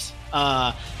advice.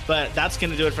 But that's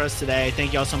going to do it for us today.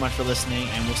 Thank you all so much for listening,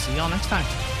 and we'll see y'all next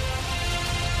time.